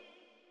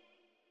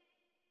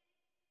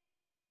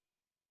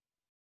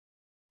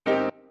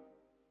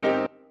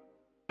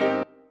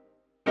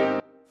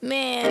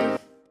man,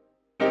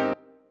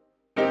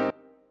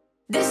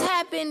 this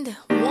happened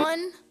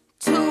 1,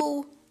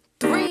 2,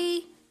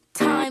 3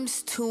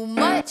 times too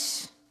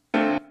much.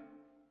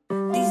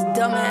 These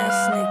dumbass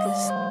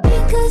niggas.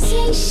 Niggas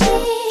ain't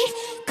shit.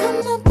 Come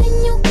up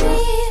in your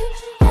crib,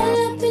 all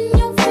up in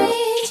your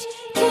fridge.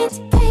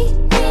 Can't pay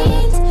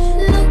rent.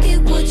 Look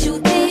at what you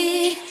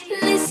did.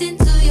 Listen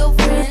to your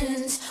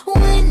friends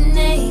when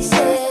they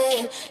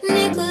said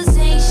niggas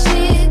ain't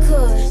shit.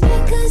 'Cause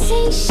Niggas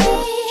ain't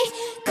shit.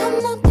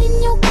 Come up in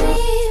your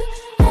crib,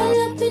 all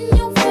up in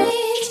your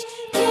fridge.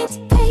 Can't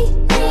pay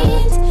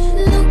rent.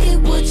 look at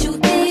what you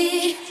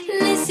did.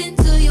 Listen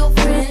to your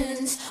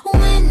friends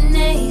when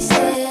they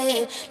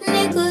said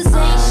niggas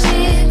ain't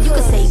shit. You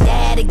can say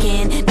that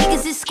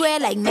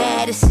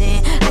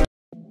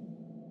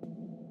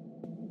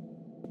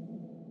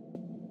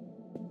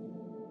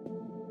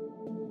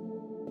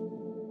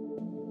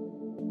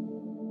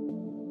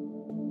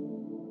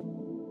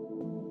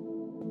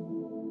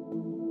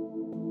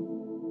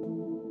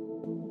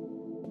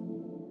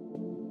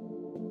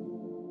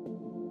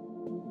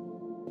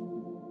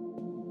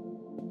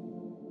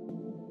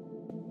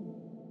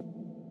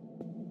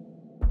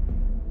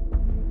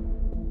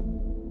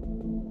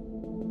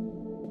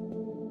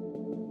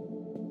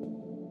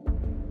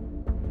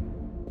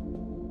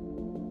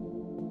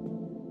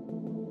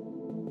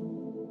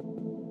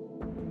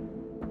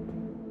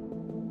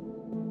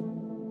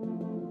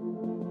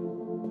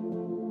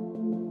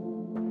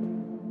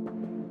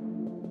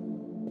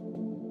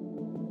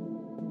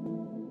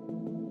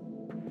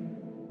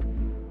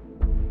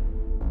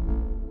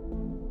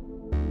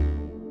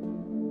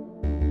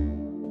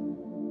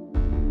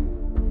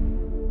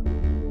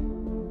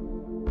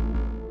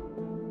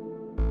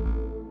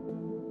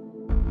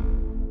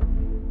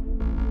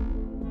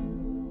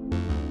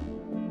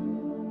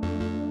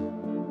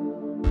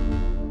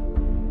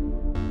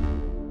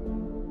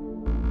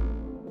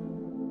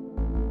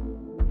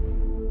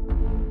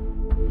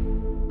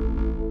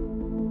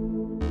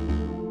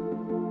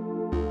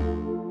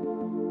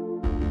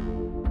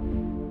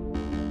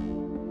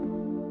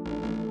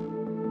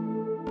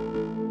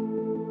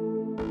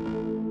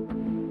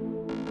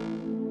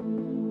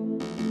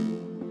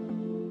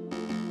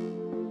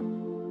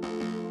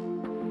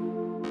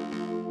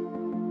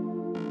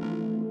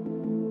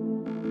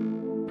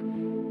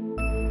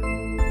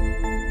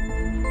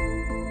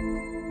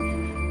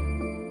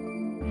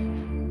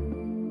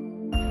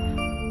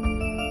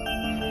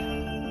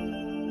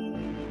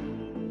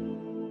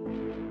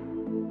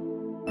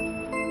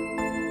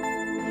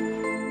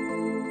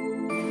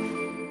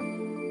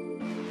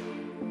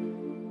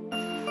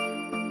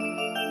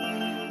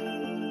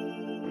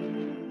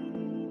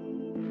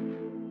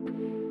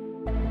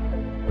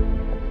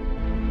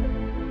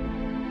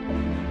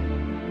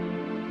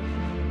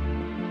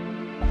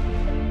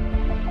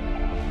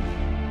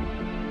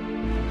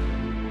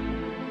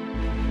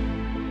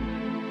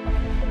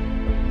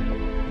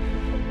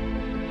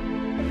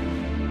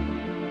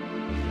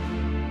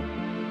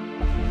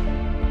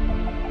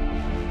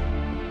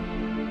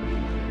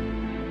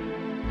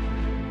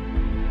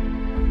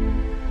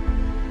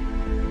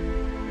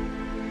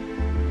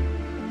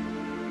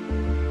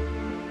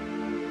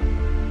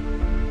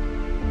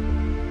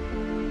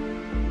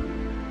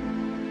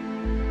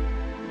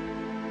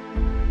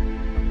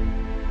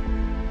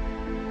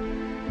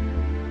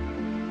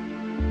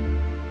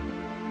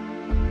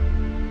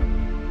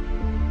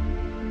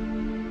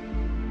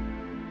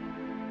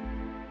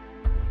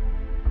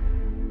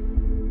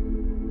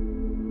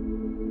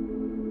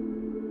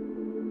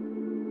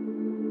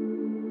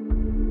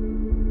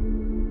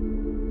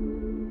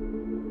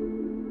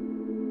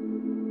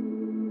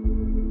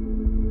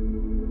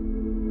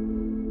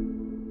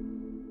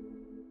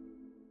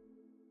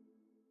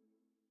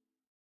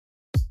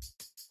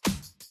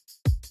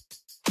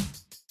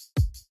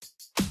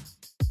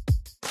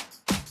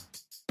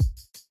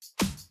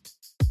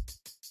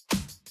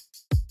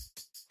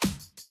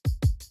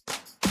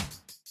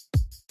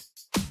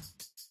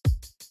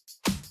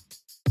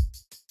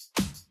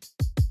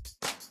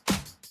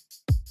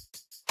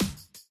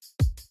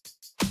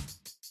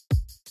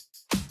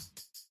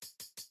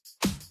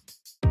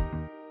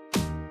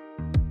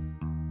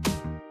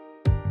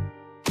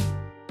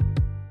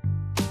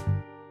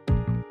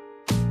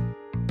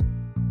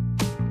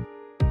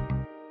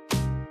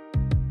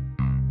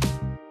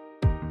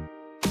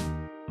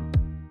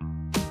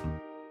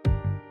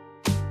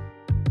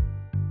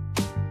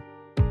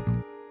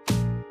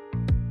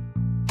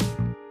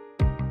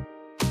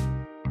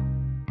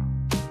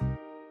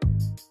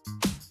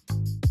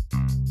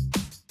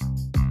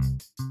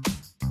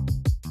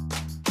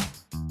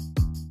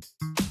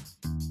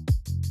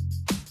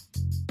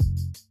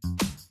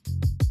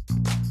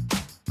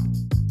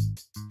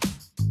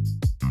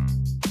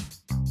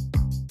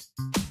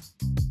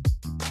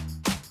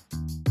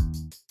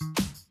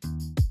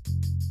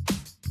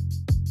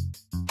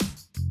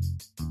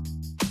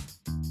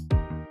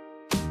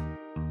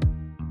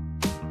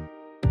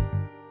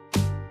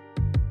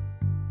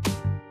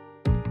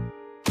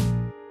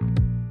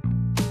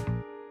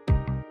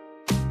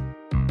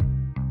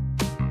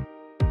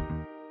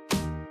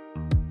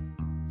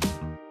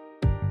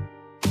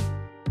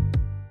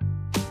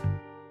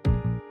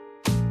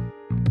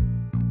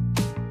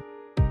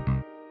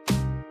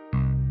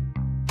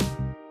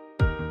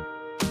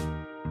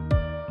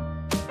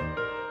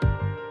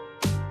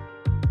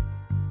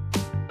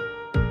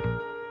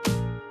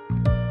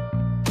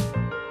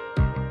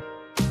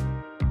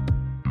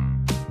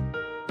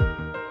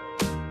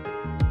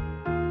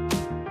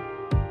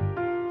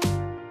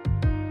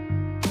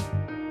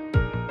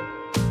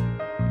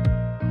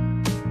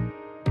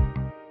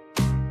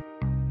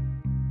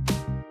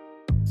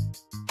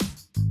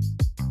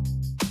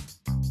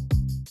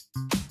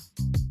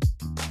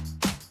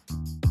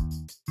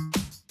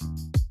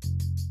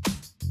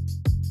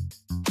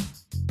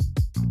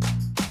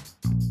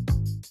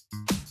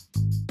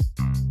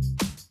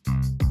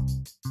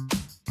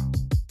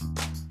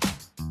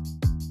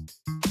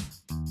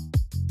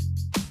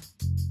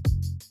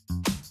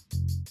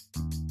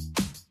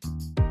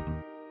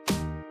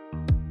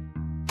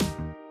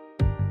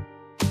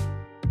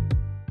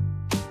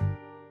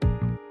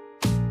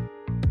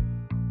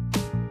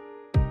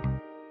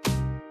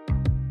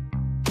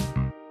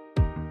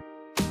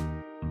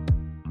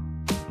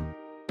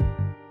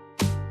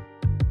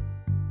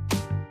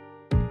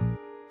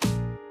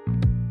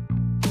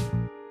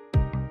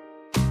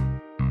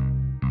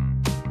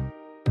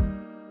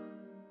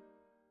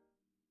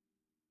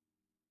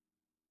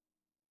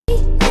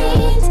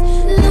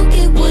rent. Look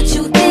at what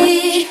you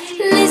did.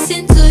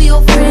 Listen to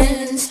your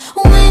friends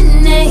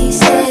when they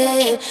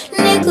said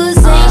niggas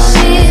ain't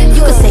shit.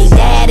 You can say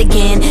that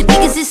again.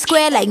 Niggas is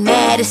square like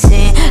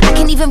Madison. I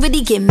can't even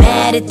really get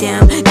mad at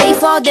them. They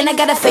fall, then I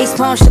got a face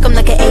palm. Shook 'em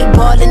like an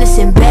 8-ball and it's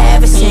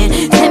embarrassing.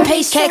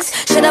 10-page checks,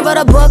 should've wrote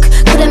a book.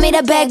 Could've made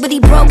a bag, but he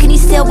broke and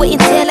he's still waiting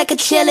till I could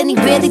chill. And he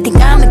really think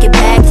I'ma get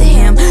back to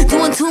him.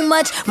 Doing too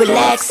much,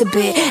 relax a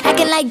bit.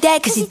 Acting like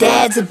that cause your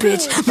dad's a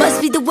bitch.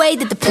 Must be the way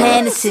that the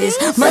planet is.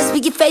 Must be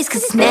your face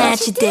cause it's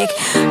snatch your dick.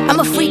 I'm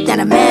a freak, not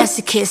a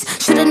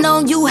masochist. Should've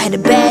known you had the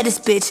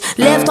baddest bitch.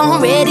 Left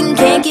on red and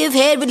can't give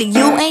head. Really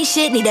you ain't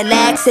shit, need a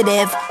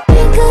laxative.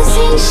 Niggas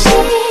ain't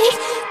shit.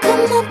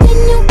 Come up in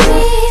your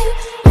crib,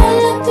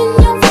 all up in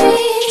your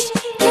fridge.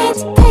 Can't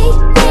pay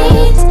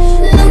rent.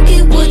 Look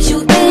at what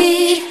you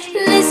did.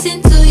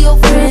 Listen to your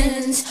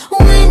friends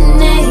when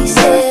they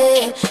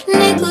said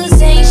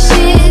niggas ain't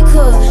shit.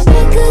 Cause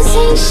niggas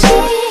ain't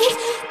shit.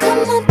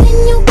 Come up in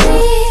your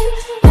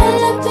crib,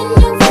 all up in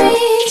your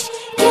fridge.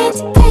 Can't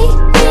pay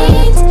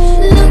rent.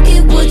 Look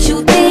at what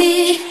you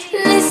did.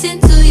 Listen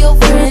to your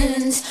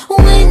friends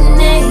when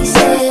they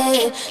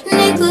said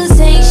niggas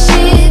ain't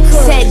shit.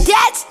 Said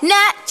that's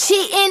not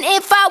cheating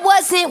if I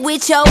wasn't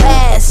with your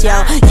ass, yo.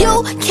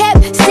 You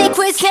kept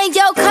secrets and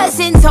your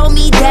cousin told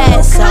me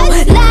that. So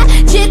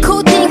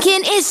logical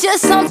thinking is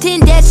just something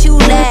that you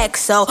lack.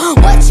 So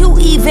what you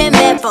even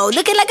meant for?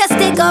 Looking like a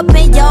stick up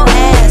in your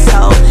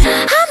asshole.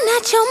 I'm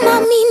not your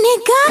mommy,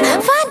 nigga.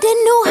 Find a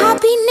new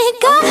hobby,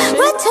 nigga.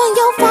 Return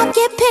your phone,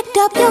 get picked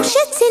up. Your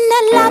shit's in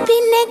the lobby,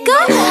 nigga.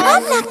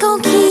 I'm not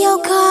gon' key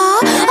your car.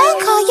 I'll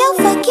call your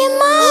fucking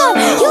mom.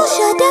 You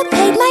should've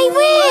paid my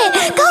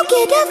rent. Go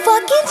get a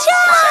fucking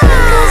job.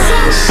 Niggas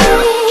ain't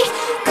shit.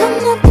 Come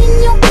up in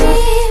your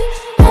crib,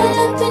 all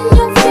up in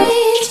your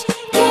fridge.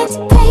 Can't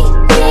pay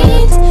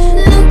rent.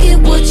 Look at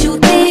what you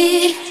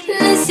did.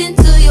 Listen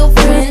to your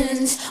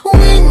friends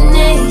when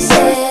they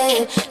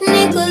said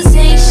niggas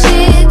ain't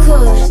shit.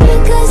 Cause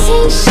niggas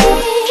ain't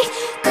shit.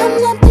 Come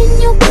up in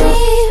your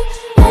crib,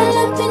 all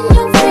up in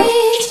your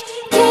fridge.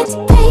 Can't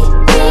pay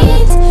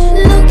rent.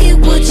 Look at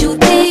what you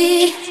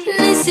did.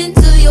 Listen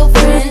to your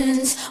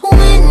friends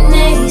when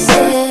they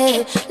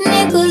said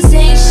niggas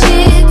ain't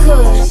shit.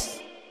 Cause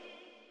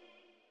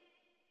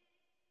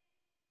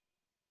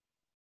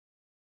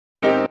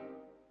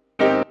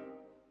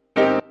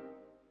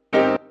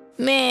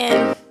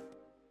Man,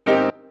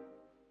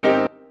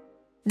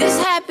 this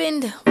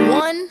happened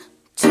 1,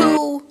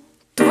 2,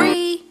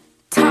 3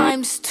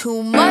 times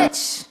too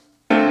much.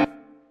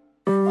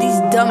 These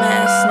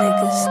dumbass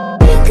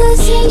niggas.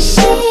 niggas ain't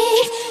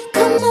shit.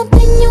 Come up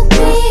in your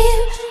crib,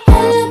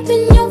 all up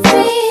in your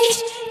fridge.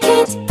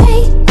 Can't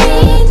pay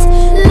rent.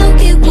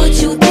 Look at what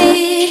you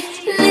did.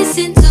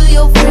 Listen to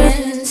your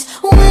friends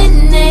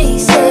when they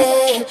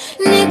said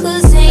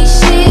niggas ain't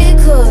shit.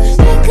 Cause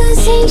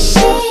niggas ain't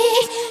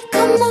shit.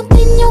 Come up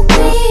in your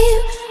crib,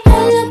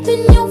 all up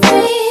in your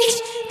fridge.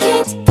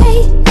 Can't pay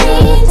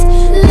rent.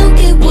 Look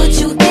at what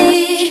you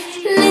did.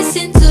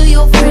 Listen to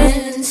your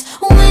friends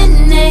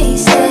when they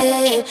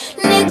said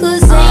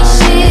niggas ain't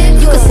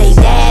shit. You can say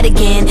that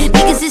again.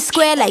 Niggas is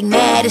square like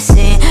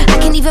Madison. I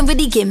can't even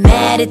really get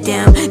mad at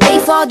them. They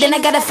fall, then I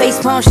got a face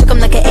palm. Shook 'em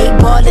like an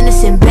 8-ball and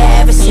it's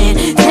embarrassing.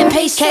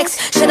 10-page checks,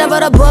 should've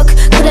wrote a book.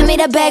 Could've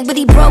made a bag, but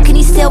he broke and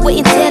he's still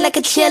waiting till I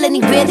could chill. And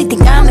he really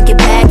think I'ma get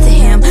back to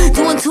him.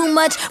 Doing too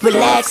much,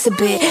 relax a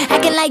bit.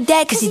 Acting like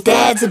that cause your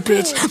dad's a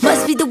bitch.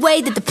 Must be the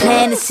way that the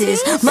planet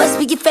is. Must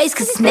be your face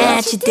cause it's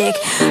snatch your dick.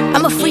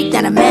 I'm a freak,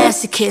 not a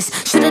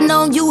masochist. Should've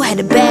known you had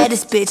the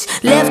baddest bitch.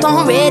 Left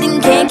on red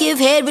and can't give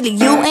head. Really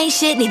you ain't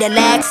shit, need a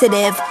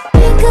laxative.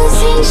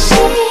 Niggas ain't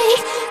shit.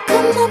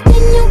 Come up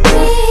in your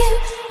crib,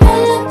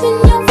 all up in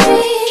your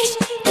fridge.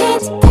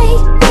 Can't pay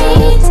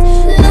rent.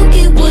 Look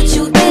at what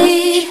you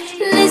did.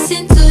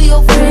 Listen to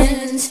your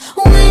friends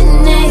when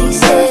they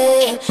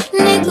said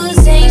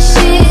niggas ain't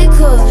shit.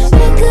 Cause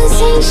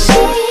niggas ain't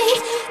shit.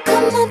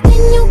 Come up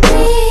in your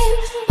crib,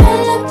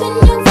 all up in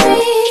your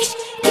fridge.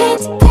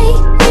 Can't pay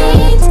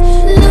rent.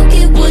 Look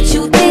at what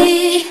you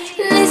did.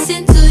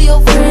 Listen to your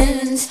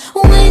friends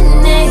when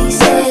they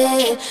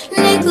said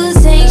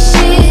niggas ain't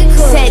shit.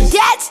 Said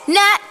that's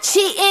not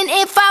cheating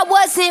if I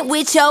wasn't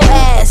with your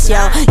ass,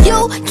 yo.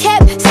 You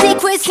kept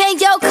secrets and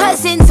your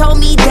cousin told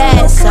me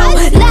that. So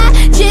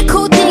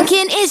logical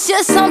thinking is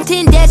just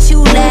something that you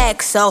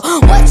lack. So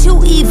what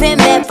you even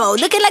meant for?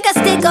 Looking like a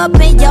stick up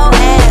in your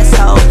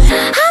asshole.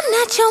 I'm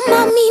not your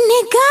mommy,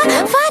 nigga.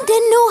 Find a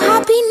new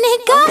hobby,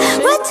 nigga.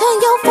 Return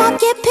your phone,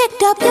 get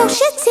picked up. Your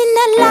shit's in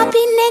the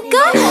lobby,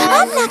 nigga.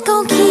 I'm not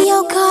gon' key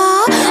your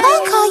car.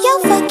 I'll call your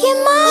fucking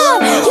mom.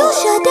 You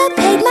should've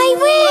paid my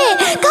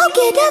rent. Go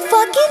get a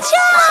fucking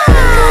job.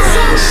 Niggas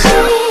ain't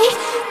shit.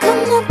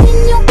 Come up in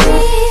your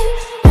crib,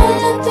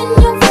 all up in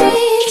your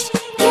fridge.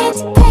 Can't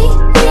pay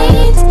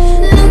rent.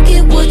 Look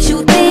at what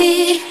you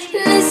did.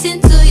 Listen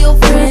to your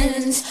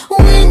friends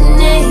when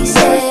they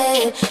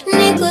said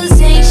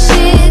niggas ain't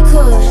shit.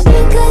 Cause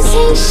niggas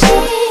ain't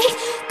shit.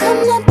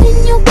 Come up in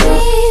your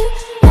crib,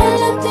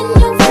 all up in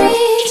your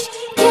fridge.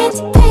 Can't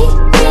pay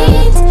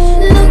rent.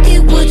 Look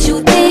at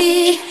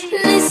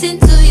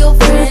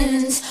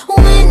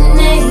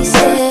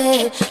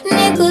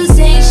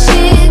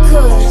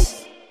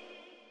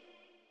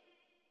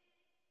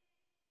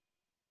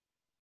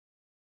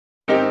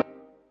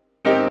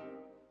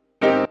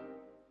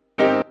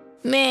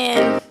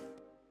Man,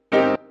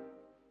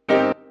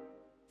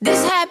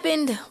 this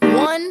happened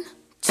 1,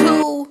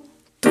 2,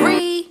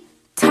 3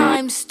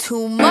 times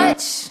too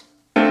much.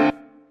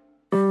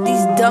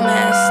 These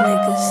dumbass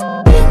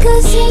niggas.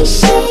 Niggas ain't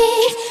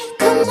shit.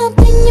 Come up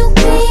in your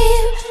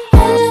crib,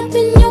 all up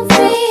in your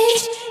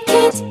fridge.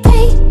 Can't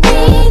pay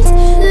rent.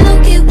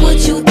 Look at what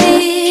you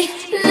did.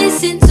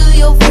 Listen to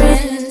your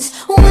friends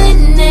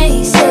when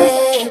they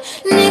said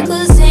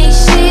niggas ain't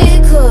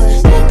shit.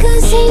 Cause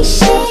niggas ain't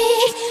shit.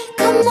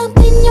 Come up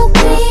in your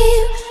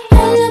crib,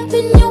 all up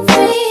in your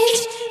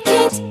fridge.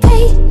 Can't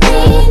pay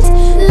rent.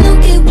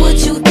 Look at what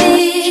you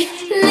did.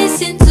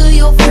 Listen to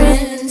your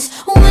friends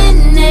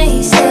when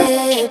they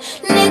said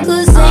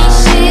niggas ain't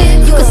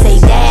shit. You can say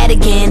that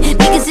again.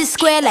 Niggas is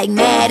square like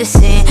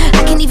Madison.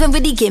 I can't even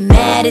really get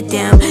mad at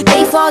them.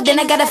 They fall, then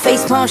I got a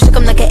face palm. Shook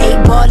 'em like an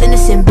 8-ball and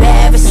it's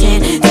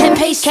embarrassing.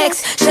 10-page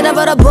checks, should've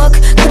wrote a book.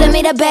 Could've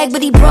made a bag,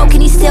 but he broke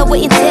and he's still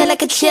waiting till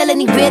like a chill. And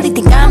he really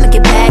think I'ma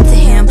get back to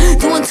him.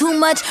 Doing too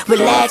much,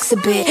 relax a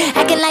bit.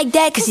 Acting like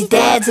that cause your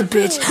dad's a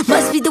bitch.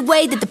 Must be the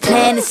way that the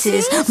planet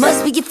is.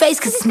 Must be your face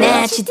cause it's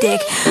snatch your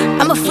dick.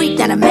 I'm a freak,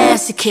 not a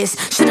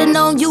masochist. Should've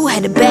known you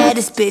had the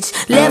baddest bitch.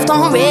 Left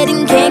on red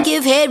and can't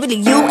give head. Really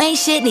you ain't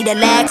shit, need a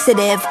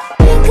laxative.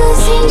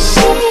 Niggas ain't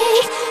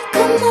shit.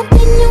 Come up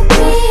in your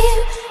crib,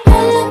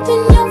 all up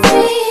in your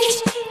fridge.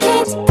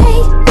 Can't pay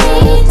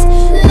rent.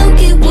 Look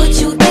at what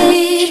you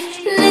did.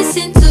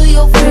 Listen to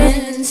your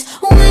friends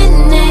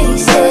when they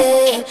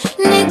said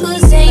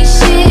niggas ain't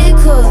shit.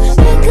 Cause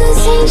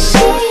niggas ain't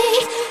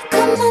shit.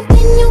 Come up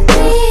in your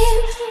crib,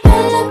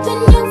 all up in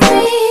your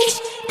fridge.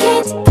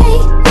 Can't pay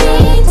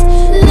rent.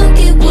 Look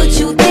at what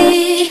you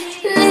did.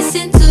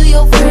 Listen to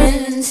your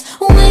friends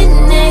when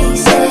they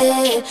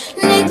said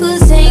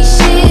niggas ain't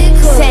shit.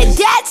 Said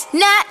that's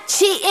not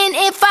cheating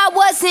if I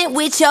wasn't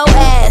with your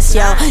ass,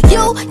 yo.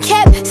 You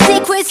kept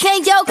secrets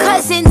and your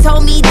cousin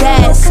told me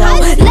that. So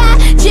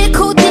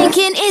logical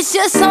thinking is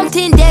just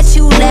something that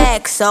you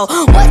lack. So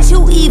what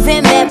you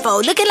even meant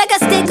for? Looking like a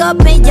stick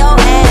up in your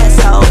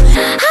asshole.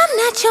 I'm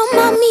not your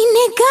mommy,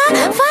 nigga.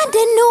 Find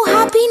a new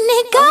hobby,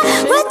 nigga.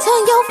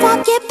 Return your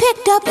phone, get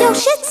picked up. Your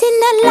shit's in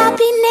the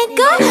lobby,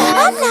 nigga.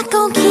 I'm not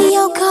gon' key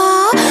your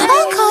car.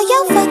 I'll call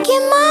your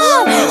fucking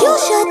mom. You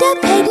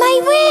should've paid my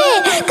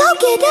rent. Go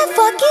get a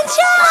fucking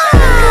job.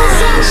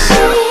 Niggas ain't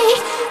shit.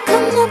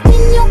 Come up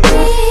in your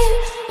crib,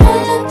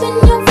 all up in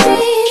your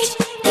fridge.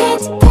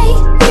 Can't pay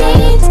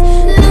rent.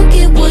 Look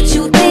at what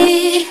you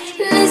did.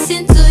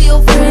 Listen to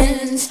your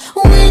friends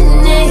when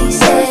they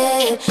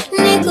said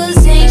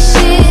niggas ain't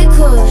shit.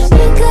 Cause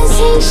niggas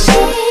ain't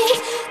shit.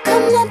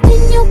 Come up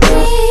in your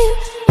crib,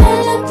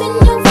 all up in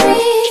your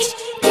fridge.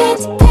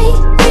 Can't pay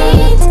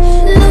rent.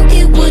 Look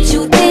at what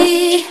you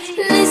did.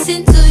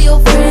 Listen to your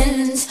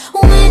friends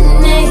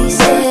when they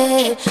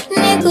said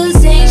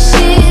niggas ain't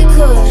shit.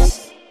 Cause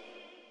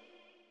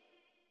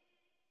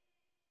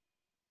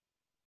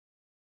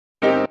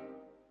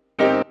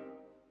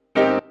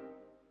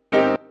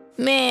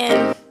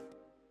Man,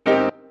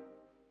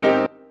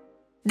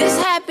 this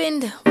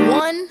happened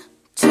 1,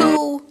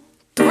 2,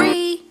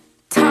 3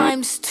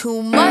 times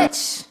too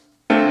much.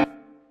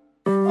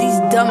 These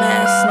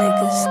dumbass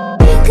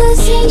niggas.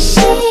 niggas ain't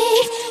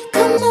shit.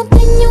 Come up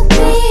in your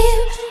crib,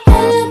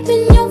 all up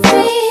in your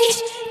fridge.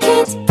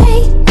 Can't pay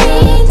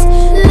rent.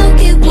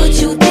 Look at what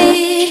you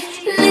did.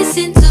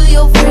 Listen to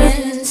your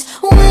friends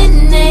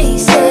when they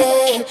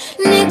said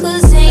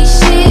niggas ain't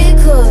shit.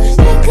 Cause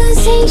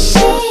niggas ain't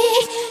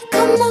shit.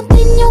 Come up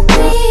in your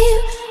crib,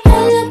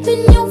 all up in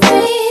your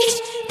fridge.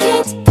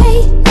 Can't pay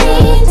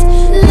rent.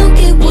 Look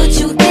at what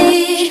you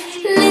did.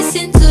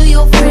 Listen to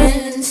your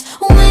friends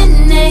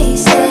when they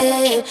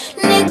said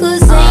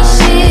niggas ain't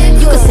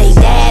shit. You can say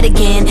that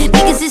again.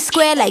 Niggas is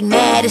square like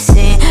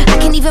Madison. I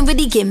can't even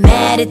really get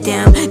mad at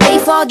them. They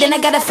fall, then I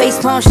got a face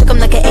palm. Shook 'em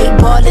like an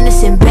 8-ball and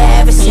it's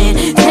embarrassing.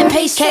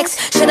 10-page checks,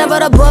 should've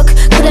wrote a book.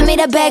 Could've made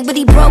a bag, but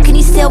he broke and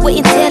he's still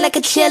waiting till like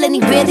a chill. And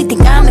he really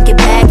think I'ma get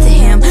back to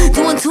him.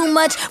 Doing too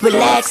much,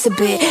 relax a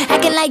bit.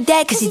 Acting like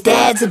that cause your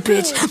dad's a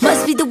bitch.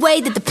 Must be the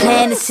way that the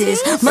planet is.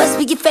 Must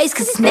be your face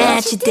cause it's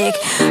snatch your dick.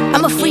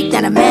 I'm a freak,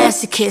 not a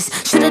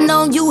masochist. Should've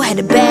known you had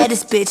the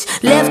baddest bitch.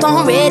 Left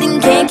on red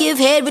and can't give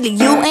head. Really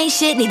you ain't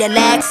shit, need a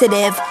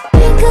laxative.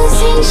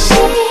 Niggas ain't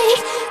shit.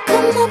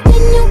 Come up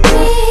in your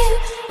crib,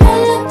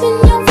 all up in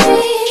your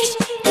fridge.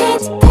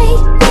 Can't pay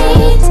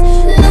rent.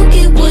 Look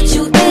at what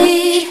you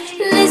did.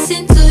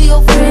 Listen to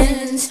your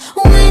friends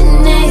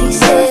when they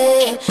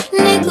said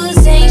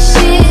niggas ain't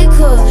shit.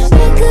 Cause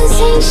niggas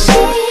ain't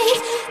shit.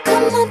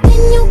 Come up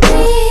in your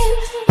crib,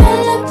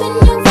 all up in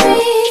your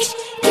fridge.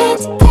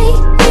 Can't pay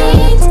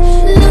rent.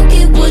 Look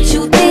at what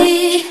you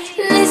did.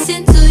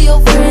 Listen to your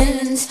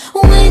friends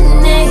when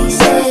they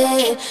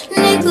said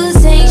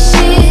niggas ain't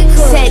shit.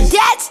 Said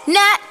that's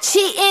not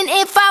cheating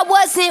if I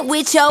wasn't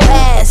with your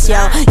ass,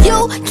 yo.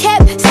 You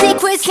kept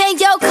secrets and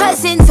your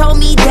cousin told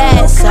me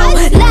that. So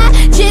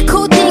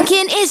logical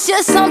thinking is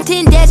just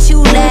something that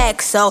you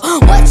lack. So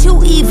what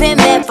you even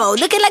meant for?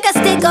 Looking like a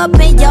stick up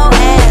in your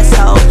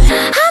asshole.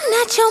 I'm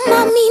not your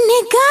mommy,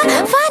 nigga.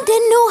 Find a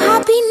new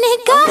hobby,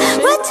 nigga.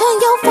 Return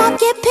your phone,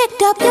 get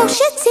picked up. Your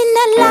shit's in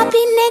the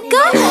lobby,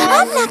 nigga.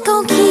 I'm not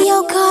gon' key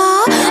your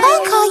car.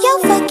 I'll call your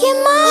fucking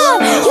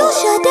mom. You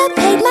should've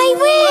paid my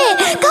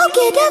rent. Go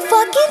get a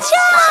fucking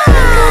job.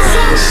 Niggas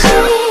ain't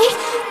shit.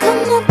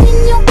 Come up in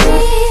your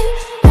crib,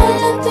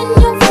 all up in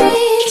your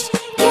fridge.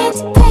 Can't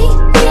pay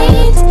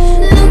rent.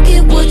 Look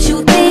at what you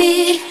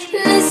did.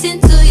 Listen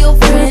to your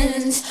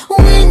friends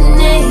when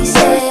they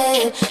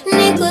said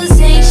niggas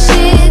ain't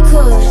shit.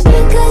 Cause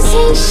niggas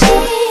ain't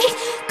shit.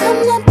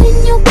 Come up in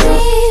your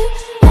crib,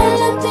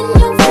 all up in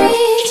your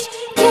fridge.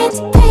 Can't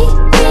pay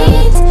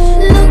rent.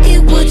 Look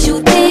at what you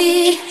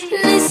did.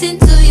 Listen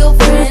to your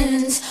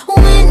friends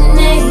when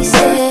they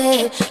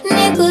said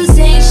niggas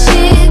ain't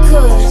shit.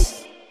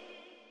 Cause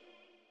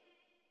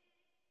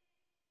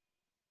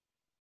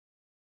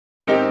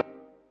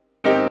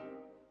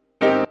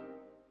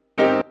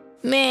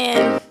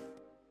man,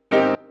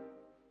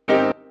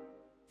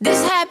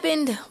 this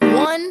happened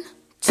 1,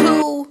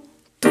 2,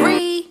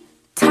 3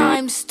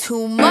 times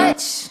too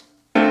much.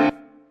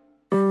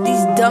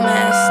 These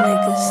dumbass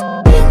niggas.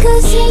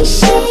 niggas ain't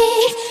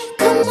shit.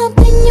 Come up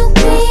in your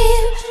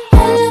crib,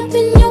 all up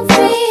in your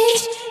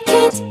fridge.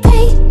 Can't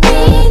pay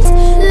rent.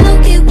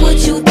 Look at what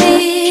you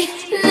did.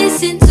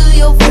 Listen to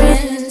your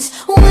friends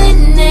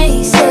when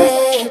they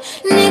said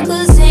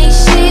niggas ain't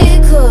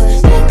shit.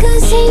 Cause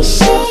niggas ain't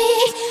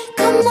shit.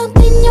 Come up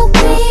in your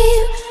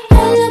crib,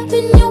 all up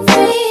in your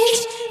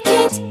fridge.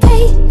 Can't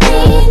pay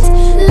rent.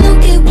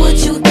 look at what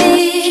you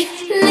did.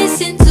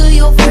 Listen to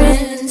your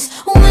friends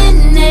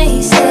when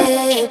they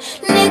said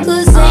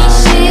niggas ain't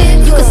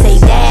shit. You can say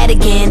that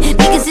again.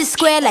 Niggas is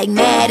square like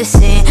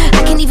Madison.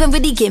 I can't even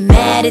really get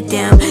mad at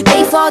them.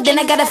 They fall, then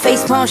I got a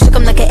face palm. Shook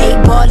 'em like an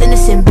 8-ball and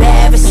it's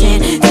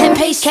embarrassing.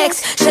 10-page checks,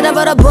 should've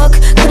wrote a book.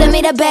 Could've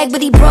made a bag,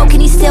 but he broke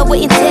and he's still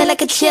waiting till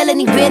like a chill. And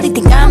he really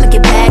think I'ma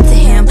get back to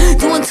him.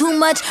 Doing too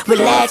much,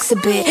 relax a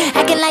bit.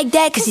 Acting like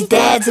that cause your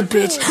dad's a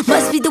bitch.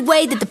 Must be the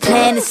way that the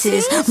planet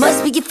is.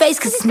 Must be your face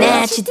cause it's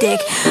snatch your dick.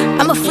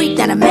 I'm a freak,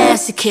 not a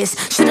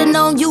masochist. Should've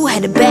known you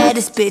had the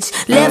baddest bitch.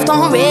 Left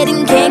on red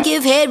and can't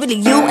give head. Really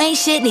you ain't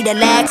shit, need a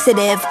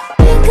laxative.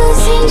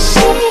 Niggas ain't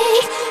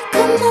shit.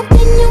 Come up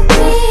in your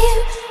crib,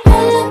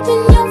 all up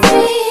in your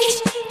fridge.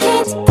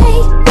 Can't pay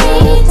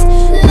rent.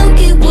 Look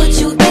at what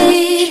you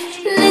did.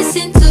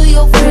 Listen to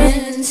your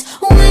friends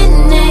when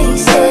they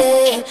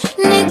said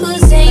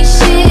niggas ain't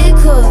shit.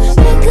 Cause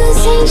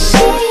niggas ain't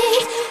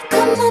shit.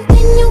 Come up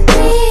in your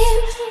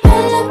crib,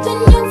 all up in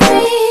your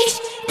fridge.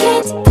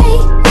 Can't pay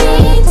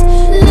rent.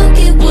 look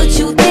at what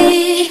you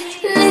did.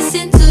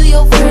 Listen to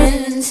your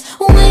friends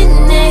when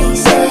they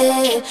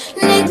said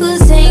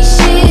niggas ain't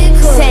shit.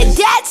 Cause said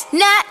that's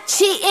not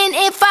cheating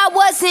if I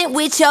wasn't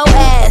with your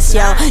ass,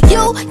 yo.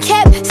 You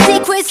kept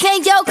secrets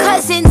and your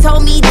cousin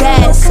told me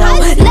that. So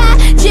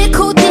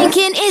logical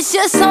thinking is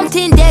just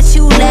something that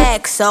you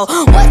lack. So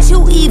what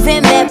you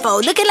even meant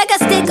for? Looking like a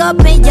stick up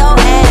in your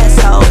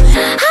asshole.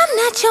 I'm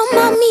not your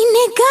mommy,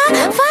 nigga.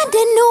 Find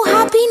a new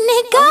hobby,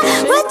 nigga.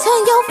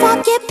 Return your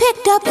phone, get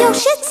picked up. Your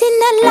shit's in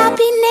the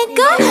lobby,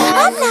 nigga.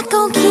 I'm not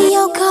gon' key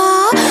your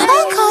car.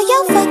 I'll call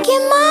your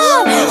fucking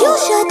mom. You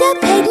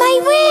should've paid my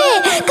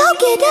rent. Go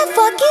get a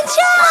fucking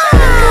job.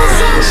 Niggas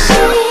ain't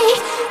shit.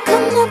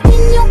 Come up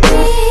in your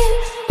crib,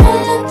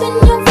 all up in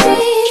your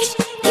fridge.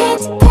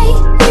 Can't pay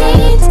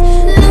rent.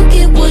 Look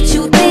at what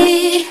you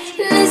did.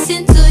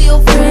 Listen to your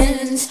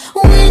friends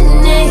when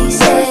they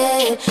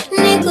said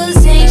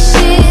niggas ain't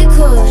shit.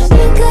 Cause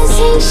niggas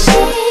ain't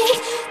shit.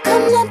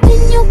 Come up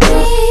in your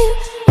crib,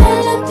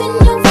 all up in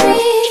your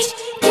fridge.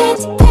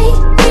 Can't pay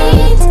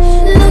rent.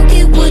 look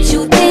at what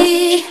you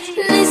did.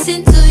 Listen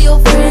to your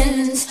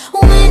friends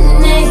when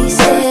they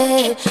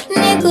said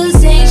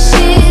niggas ain't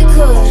shit.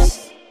 Cause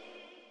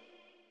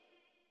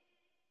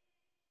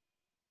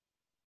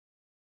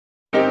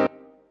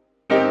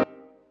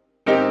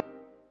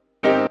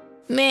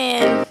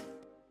man,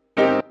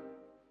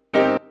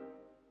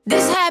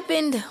 this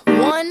happened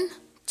 1,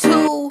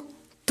 2,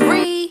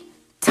 3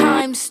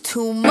 times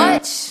too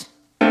much.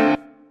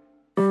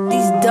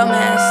 These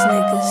dumbass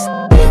niggas.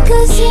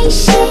 Niggas ain't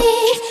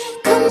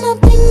shit. Come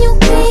up in your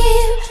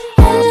crib,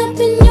 all up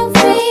in your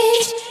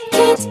fridge.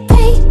 Can't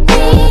pay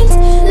rent.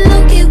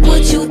 Look at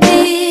what you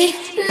did.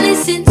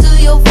 Listen to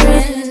your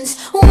friends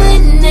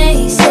when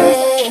they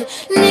said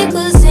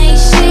niggas ain't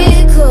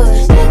shit.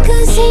 Cause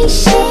niggas ain't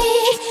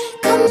shit.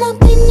 Come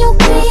up in your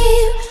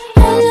crib,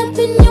 all up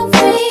in your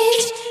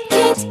fridge.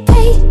 Can't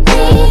pay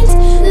rent.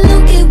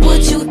 look at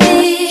what you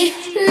did.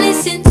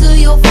 Listen to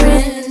your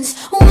friends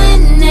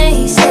when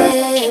they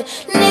said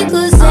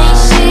niggas ain't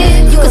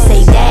shit. You can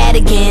say that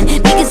again.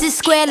 Niggas is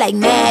square like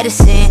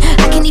Madison.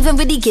 I can't even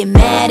really get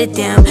mad at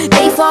them.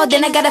 They fall,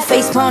 then I got a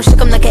face palm.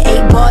 Shook 'em like an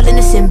 8-ball and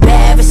it's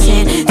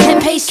embarrassing.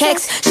 10-page 10-page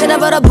text.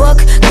 Should've wrote a book,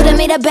 could've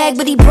made a bag,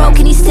 but he broke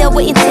and he still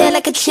waiting till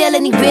I could chill.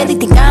 And he really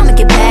think I'ma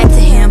get back to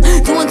him.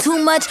 Doing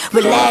too much,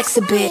 relax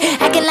a bit.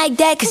 Acting like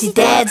that cause your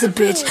dad's a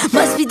bitch.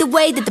 Must be the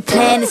way that the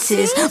planet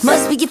is.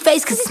 Must be your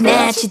face cause it's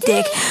not your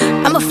dick.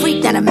 I'm a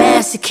freak, not a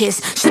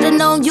masochist. Should've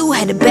known you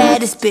had the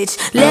baddest bitch.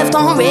 Left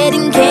on red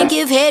and can't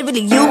give head.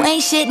 Really you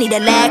ain't shit, need a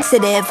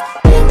laxative.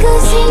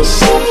 Niggas ain't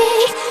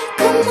shit.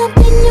 Come up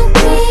in your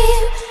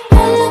crib,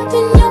 all up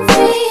in your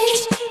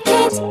fridge.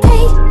 Can't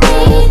pay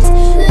rent.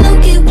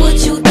 Look at what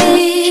you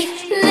did.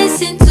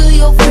 Listen to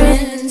your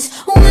friends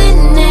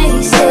when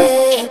they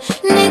said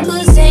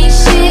niggas ain't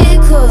shit.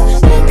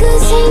 Cause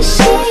niggas ain't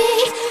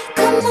shit.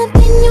 Come up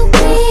in your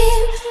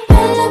crib,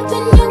 all up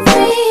in your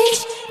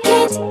fridge.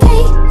 Can't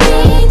pay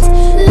rent.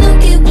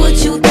 look at what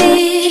you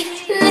did.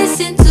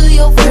 Listen to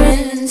your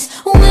friends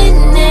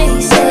when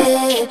they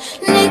said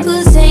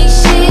niggas ain't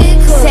shit.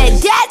 Cause said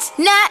that's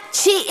not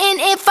cheating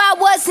if I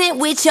wasn't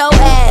with your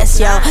ass,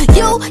 yo.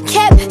 You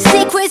kept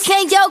secrets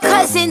and your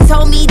cousin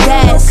told me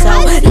that. So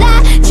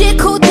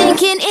logical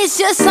thinking is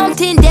just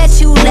something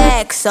that you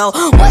lack. So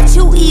what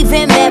you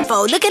even meant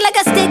for? Looking like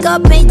a stick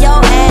up in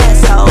your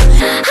asshole.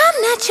 I'm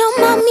not your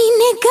mommy,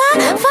 nigga.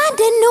 Find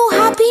a new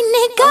hobby,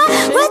 nigga.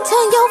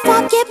 Return your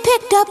phone, get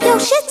picked up. Your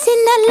shit's in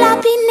the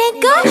lobby,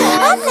 nigga.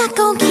 I'm not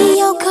gon' key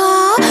your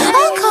car.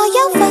 I'll call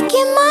your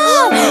fucking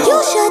mom. You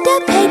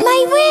should've paid my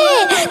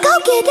rent. Go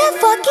get a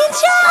fucking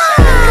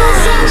job.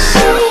 Niggas ain't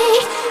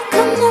shit.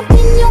 Come up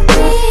in your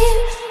crib,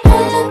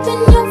 all up in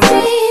your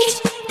fridge.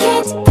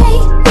 Can't pay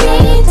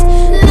rent.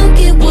 Look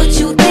at what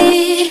you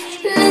did.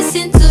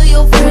 Listen to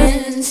your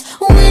friends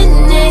when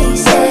they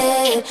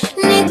said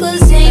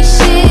niggas ain't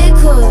shit.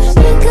 Cause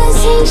niggas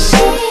ain't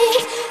shit.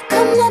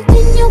 Come up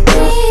in your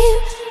crib,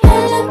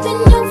 all up in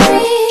your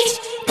fridge.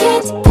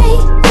 Can't pay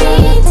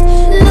rent.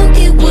 look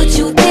at what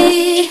you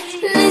did.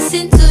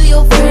 Listen to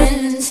your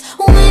friends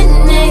when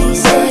they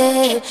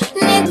said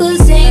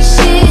niggas ain't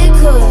shit.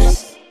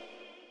 Cause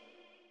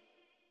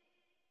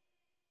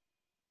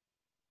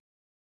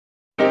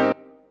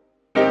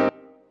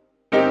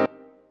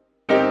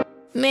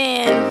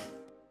man,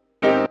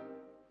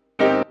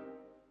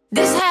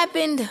 this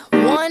happened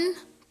 1,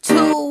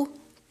 2,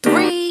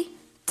 3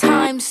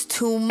 times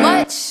too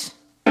much.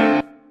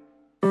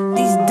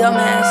 These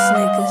dumbass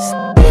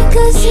niggas.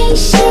 Niggas ain't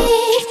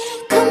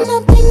shit. Come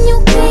up in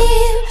your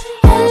crib,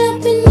 all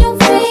up in your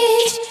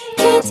fridge.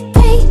 Can't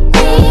pay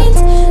rent.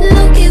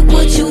 Look at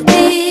what you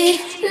did.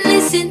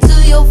 Listen to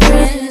your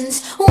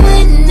friends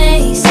when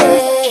they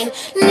said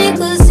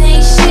niggas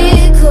ain't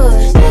shit.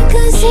 Cause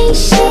niggas ain't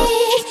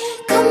shit.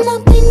 Come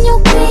up in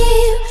your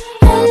crib,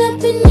 all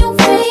up in your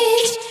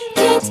fridge.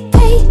 Can't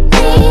pay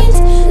rent.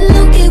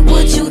 look at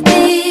what you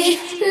did.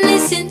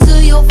 Listen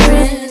to your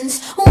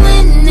friends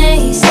when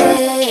they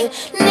said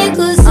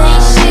niggas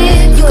ain't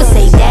shit. You can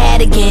say that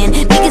again.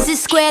 Niggas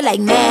is square like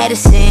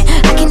Madison.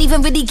 I can't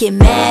even really get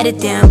mad at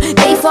them.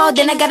 They fall,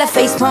 then I got a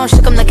face palm.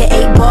 Shook 'em like an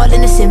 8-ball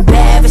and it's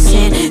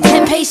embarrassing.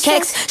 10-page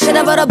text,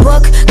 should've wrote a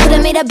book.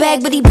 Could've made a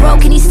bag, but he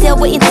broke and he still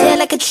waiting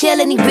till I could chill.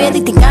 And he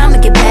really think I'ma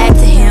get back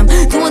to him.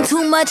 Doing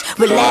too much,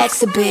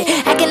 relax a bit.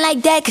 Acting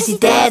like that cause your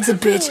dad's a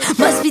bitch.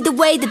 Must be the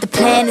way that the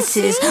planet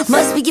is.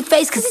 Must be your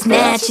face cause it's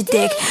not your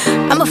dick.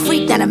 I'm a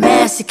freak, not a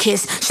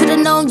masochist. Should've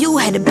known you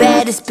had the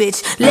baddest bitch.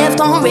 Left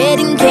on red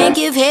and can't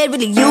give head.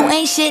 Really you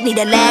ain't shit, need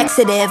a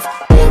laxative.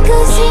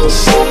 Niggas ain't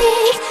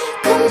shit.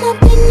 Come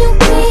up in your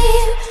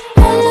crib,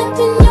 all up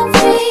in your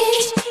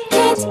fridge.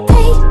 Can't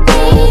pay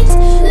rent.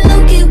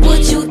 Look at what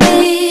you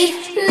did.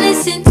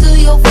 Listen to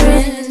your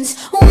friends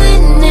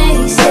when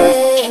they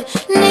said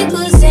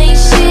niggas ain't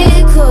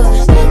shit.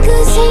 Cause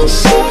niggas ain't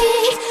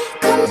shit.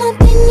 Come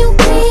up in your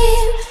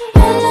crib,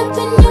 all up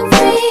in your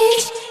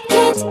fridge.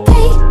 Can't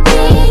pay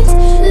rent.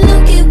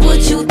 look at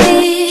what you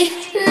did.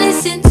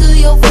 Listen to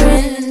your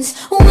friends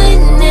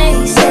when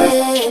they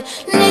said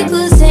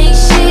niggas ain't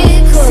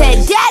shit. Cause said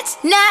that's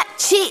not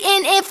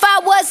cheating if I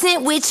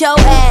wasn't with your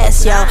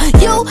ass, yo.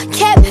 You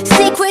kept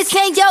secrets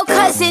and your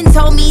cousin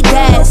told me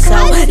that. So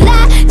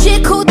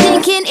logical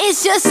thinking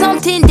is just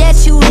something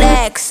that you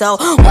lack. So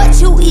what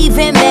you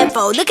even meant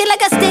for? Looking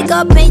like a stick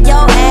up in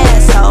your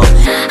asshole.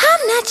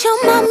 I'm not your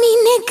mommy,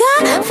 nigga.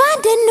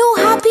 Find a new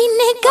hobby,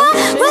 nigga.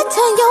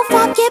 Return your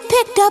phone, get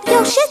picked up.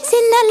 Your shit's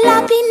in the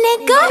lobby,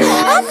 nigga.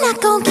 I'm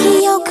not gon'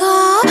 key your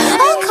car.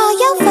 I'll call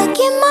your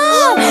fucking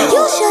mom.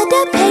 You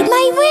should've paid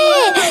my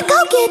rent. Go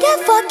get a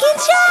fucking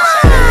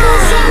job.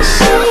 Niggas ain't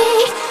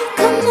shit.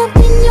 Come up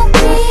in your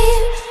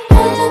crib,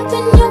 all up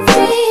in your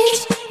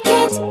fridge.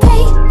 Can't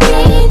pay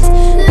rent.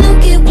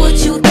 Look at what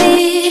you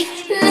did.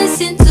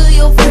 Listen to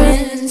your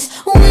friends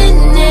when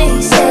they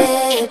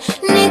said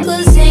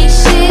niggas ain't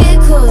shit.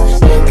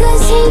 Cause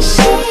niggas ain't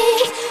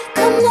shit.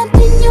 Come up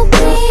in your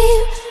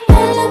crib,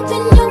 all up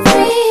in your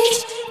fridge.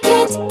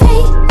 Can't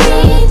pay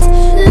rent.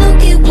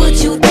 look at what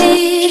you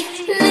did.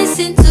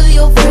 Listen to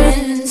your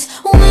friends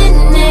when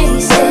they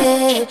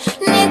said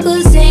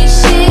niggas ain't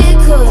shit.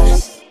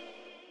 Cause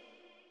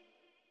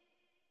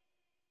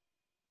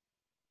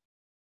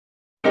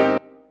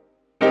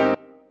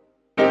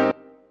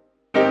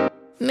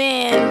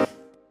man,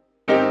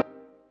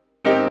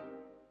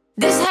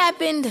 This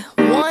happened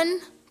 1,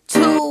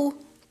 2,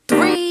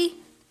 3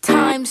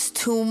 times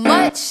too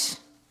much.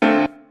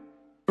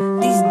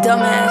 These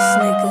dumbass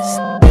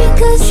niggas.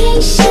 Niggas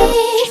ain't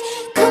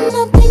shit. Come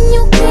up in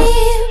your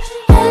crib,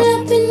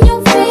 all up in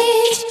your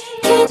fridge.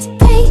 Can't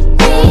pay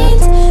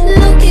rent.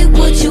 Look at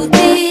what you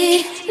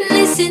did.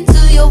 Listen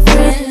to your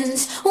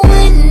friends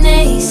when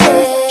they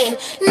say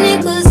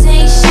niggas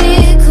ain't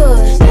shit.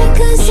 Cause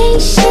niggas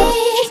ain't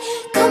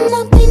shit. Come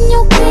up in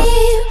your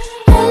crib,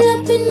 all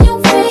up in your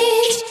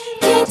fridge.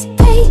 Can't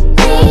pay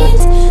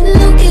rent.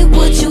 Look at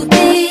what you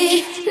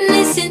did.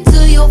 Listen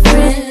to your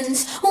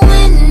friends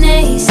when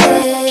they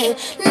say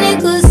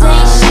niggas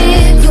ain't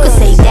shit. You can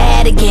say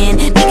that again.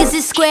 Niggas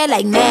is square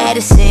like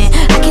Madison.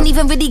 I can't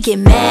even really get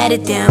mad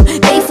at them.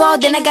 They fall,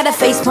 then I got a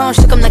face palm.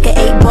 Shook 'em like an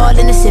 8-ball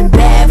and it's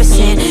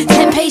embarrassing.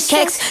 10-page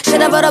text,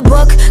 should I wrote a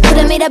book?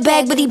 Could've made a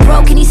bag, but he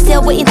broke and he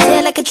still waiting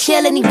till I could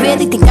chill. And he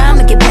really think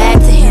I'ma get back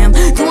to him.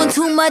 Doing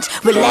too much,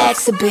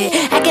 relax a bit.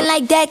 Acting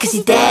like that cause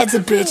your dad's a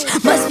bitch.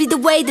 Must be the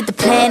way that the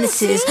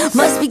planet is.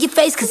 Must be your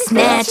face cause it's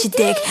not your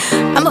dick.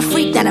 I'm a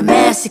freak, not a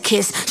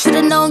masochist.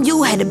 Should've known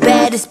you had the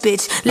baddest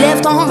bitch.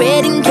 Left on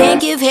red and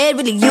can't give head.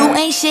 Really you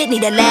ain't shit,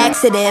 need a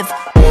laxative.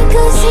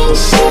 Niggas ain't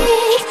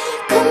shit.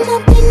 Come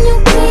up in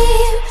your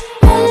crib,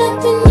 all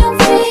up in your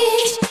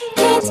fridge.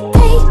 Can't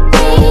pay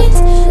rent.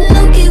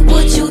 Look at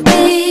what you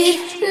did.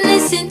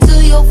 Listen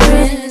to your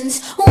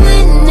friends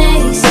when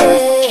they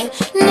say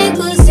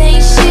niggas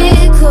ain't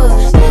shit.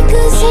 Cause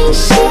niggas ain't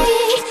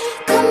shit.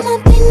 Come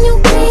up in your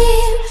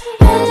crib,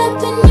 all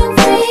up in your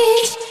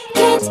fridge.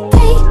 Can't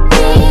pay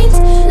rent.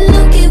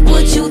 Look at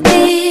what you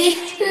did.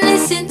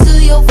 Listen to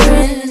your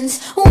friends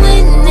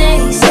when they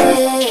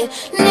say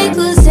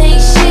niggas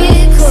ain't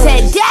shit.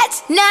 Said that's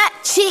not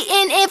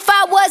cheating if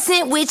I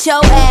wasn't with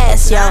your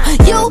ass, yo.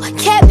 You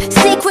kept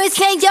secrets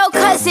and your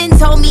cousin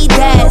told me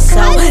that.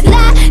 So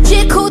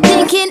logical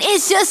thinking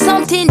is just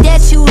something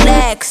that you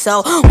lack.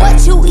 So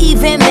what you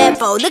even meant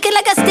for? Looking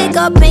like a stick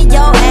up in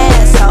your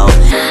asshole.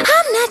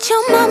 I'm not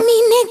your mommy,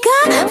 nigga.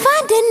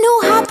 Find a new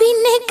hobby,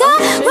 nigga.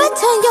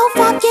 Return your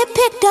phone, get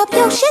picked up.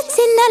 Your shit's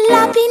in the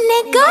lobby,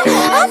 nigga.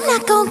 I'm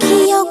not gon'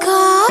 key your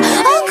car.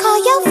 I'll call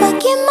your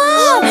fucking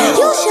mom.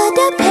 You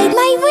should've paid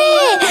my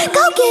rent.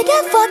 Go get a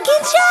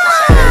fucking job.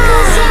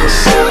 Niggas ain't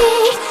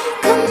shit.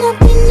 Come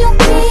up in your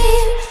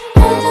crib,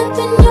 all up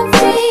in your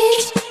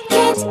fridge.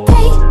 Can't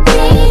pay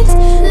rent.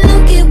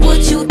 Look at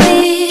what you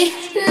did.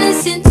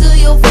 Listen to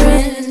your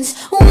friends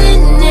when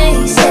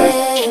they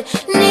say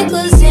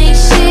niggas ain't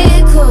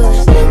shit.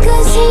 Cause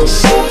niggas ain't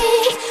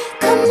shit.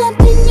 Come up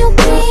in your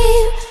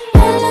crib,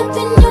 all up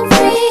in your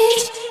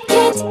fridge.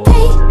 Can't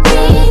pay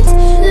rent.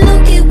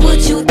 Look at what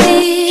you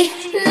did.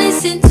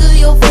 Listen to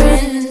your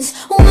friends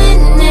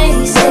when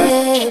they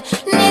say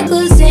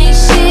niggas ain't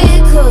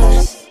shit.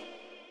 Cause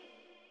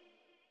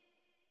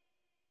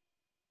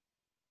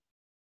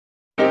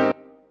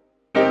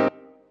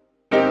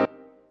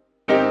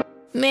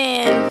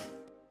Man,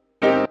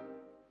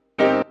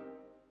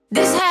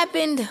 this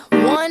happened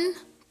 1,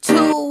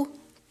 2,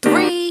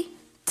 3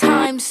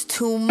 times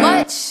too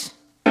much.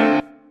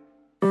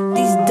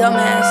 These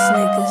dumbass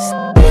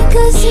niggas.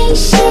 niggas ain't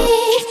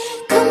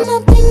shit. Come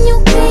up in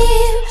your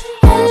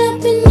crib, all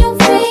up in your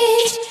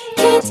fridge.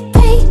 Can't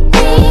pay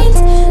rent.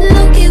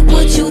 Look at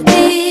what you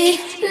did.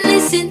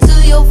 Listen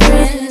to your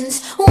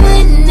friends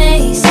when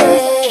they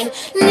say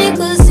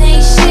niggas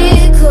ain't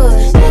shit.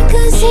 Cause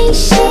niggas ain't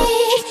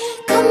shit.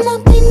 Come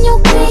up in your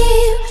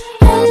crib,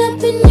 all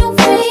up in your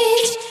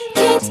fridge.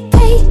 Can't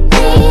pay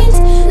rent.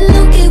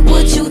 Look at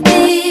what you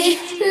did.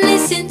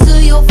 Listen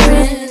to your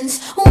friends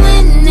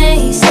when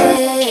they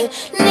say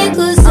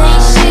niggas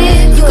ain't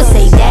shit. You can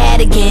say that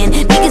again.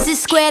 Niggas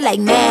is square like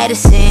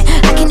Madison.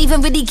 I can't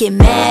even really get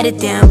mad at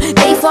them.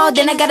 They fall,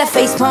 then I got a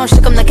face palm.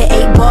 Shook 'em like an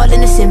 8-ball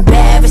and it's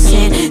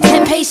embarrassing.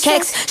 10-page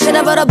text, should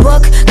I wrote a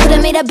book?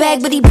 Could've made a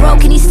bag, but he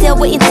broke and he still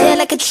waiting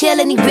till I could chill.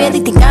 And he really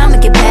think I'ma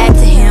get back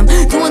to him.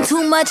 Doing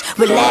too much,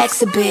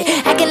 relax a bit.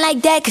 Acting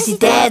like that cause your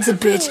dad's a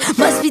bitch.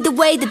 Must be the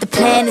way that the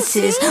planet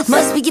is.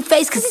 Must be your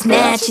face cause it's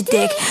not your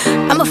dick.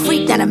 I'm a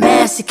freak, not a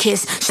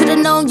masochist. Should've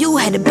known you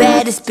had the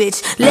baddest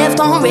bitch. Left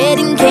on red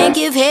and can't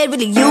give head.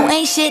 Really you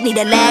ain't shit, need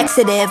a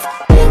laxative.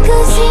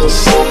 Niggas ain't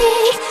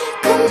shit.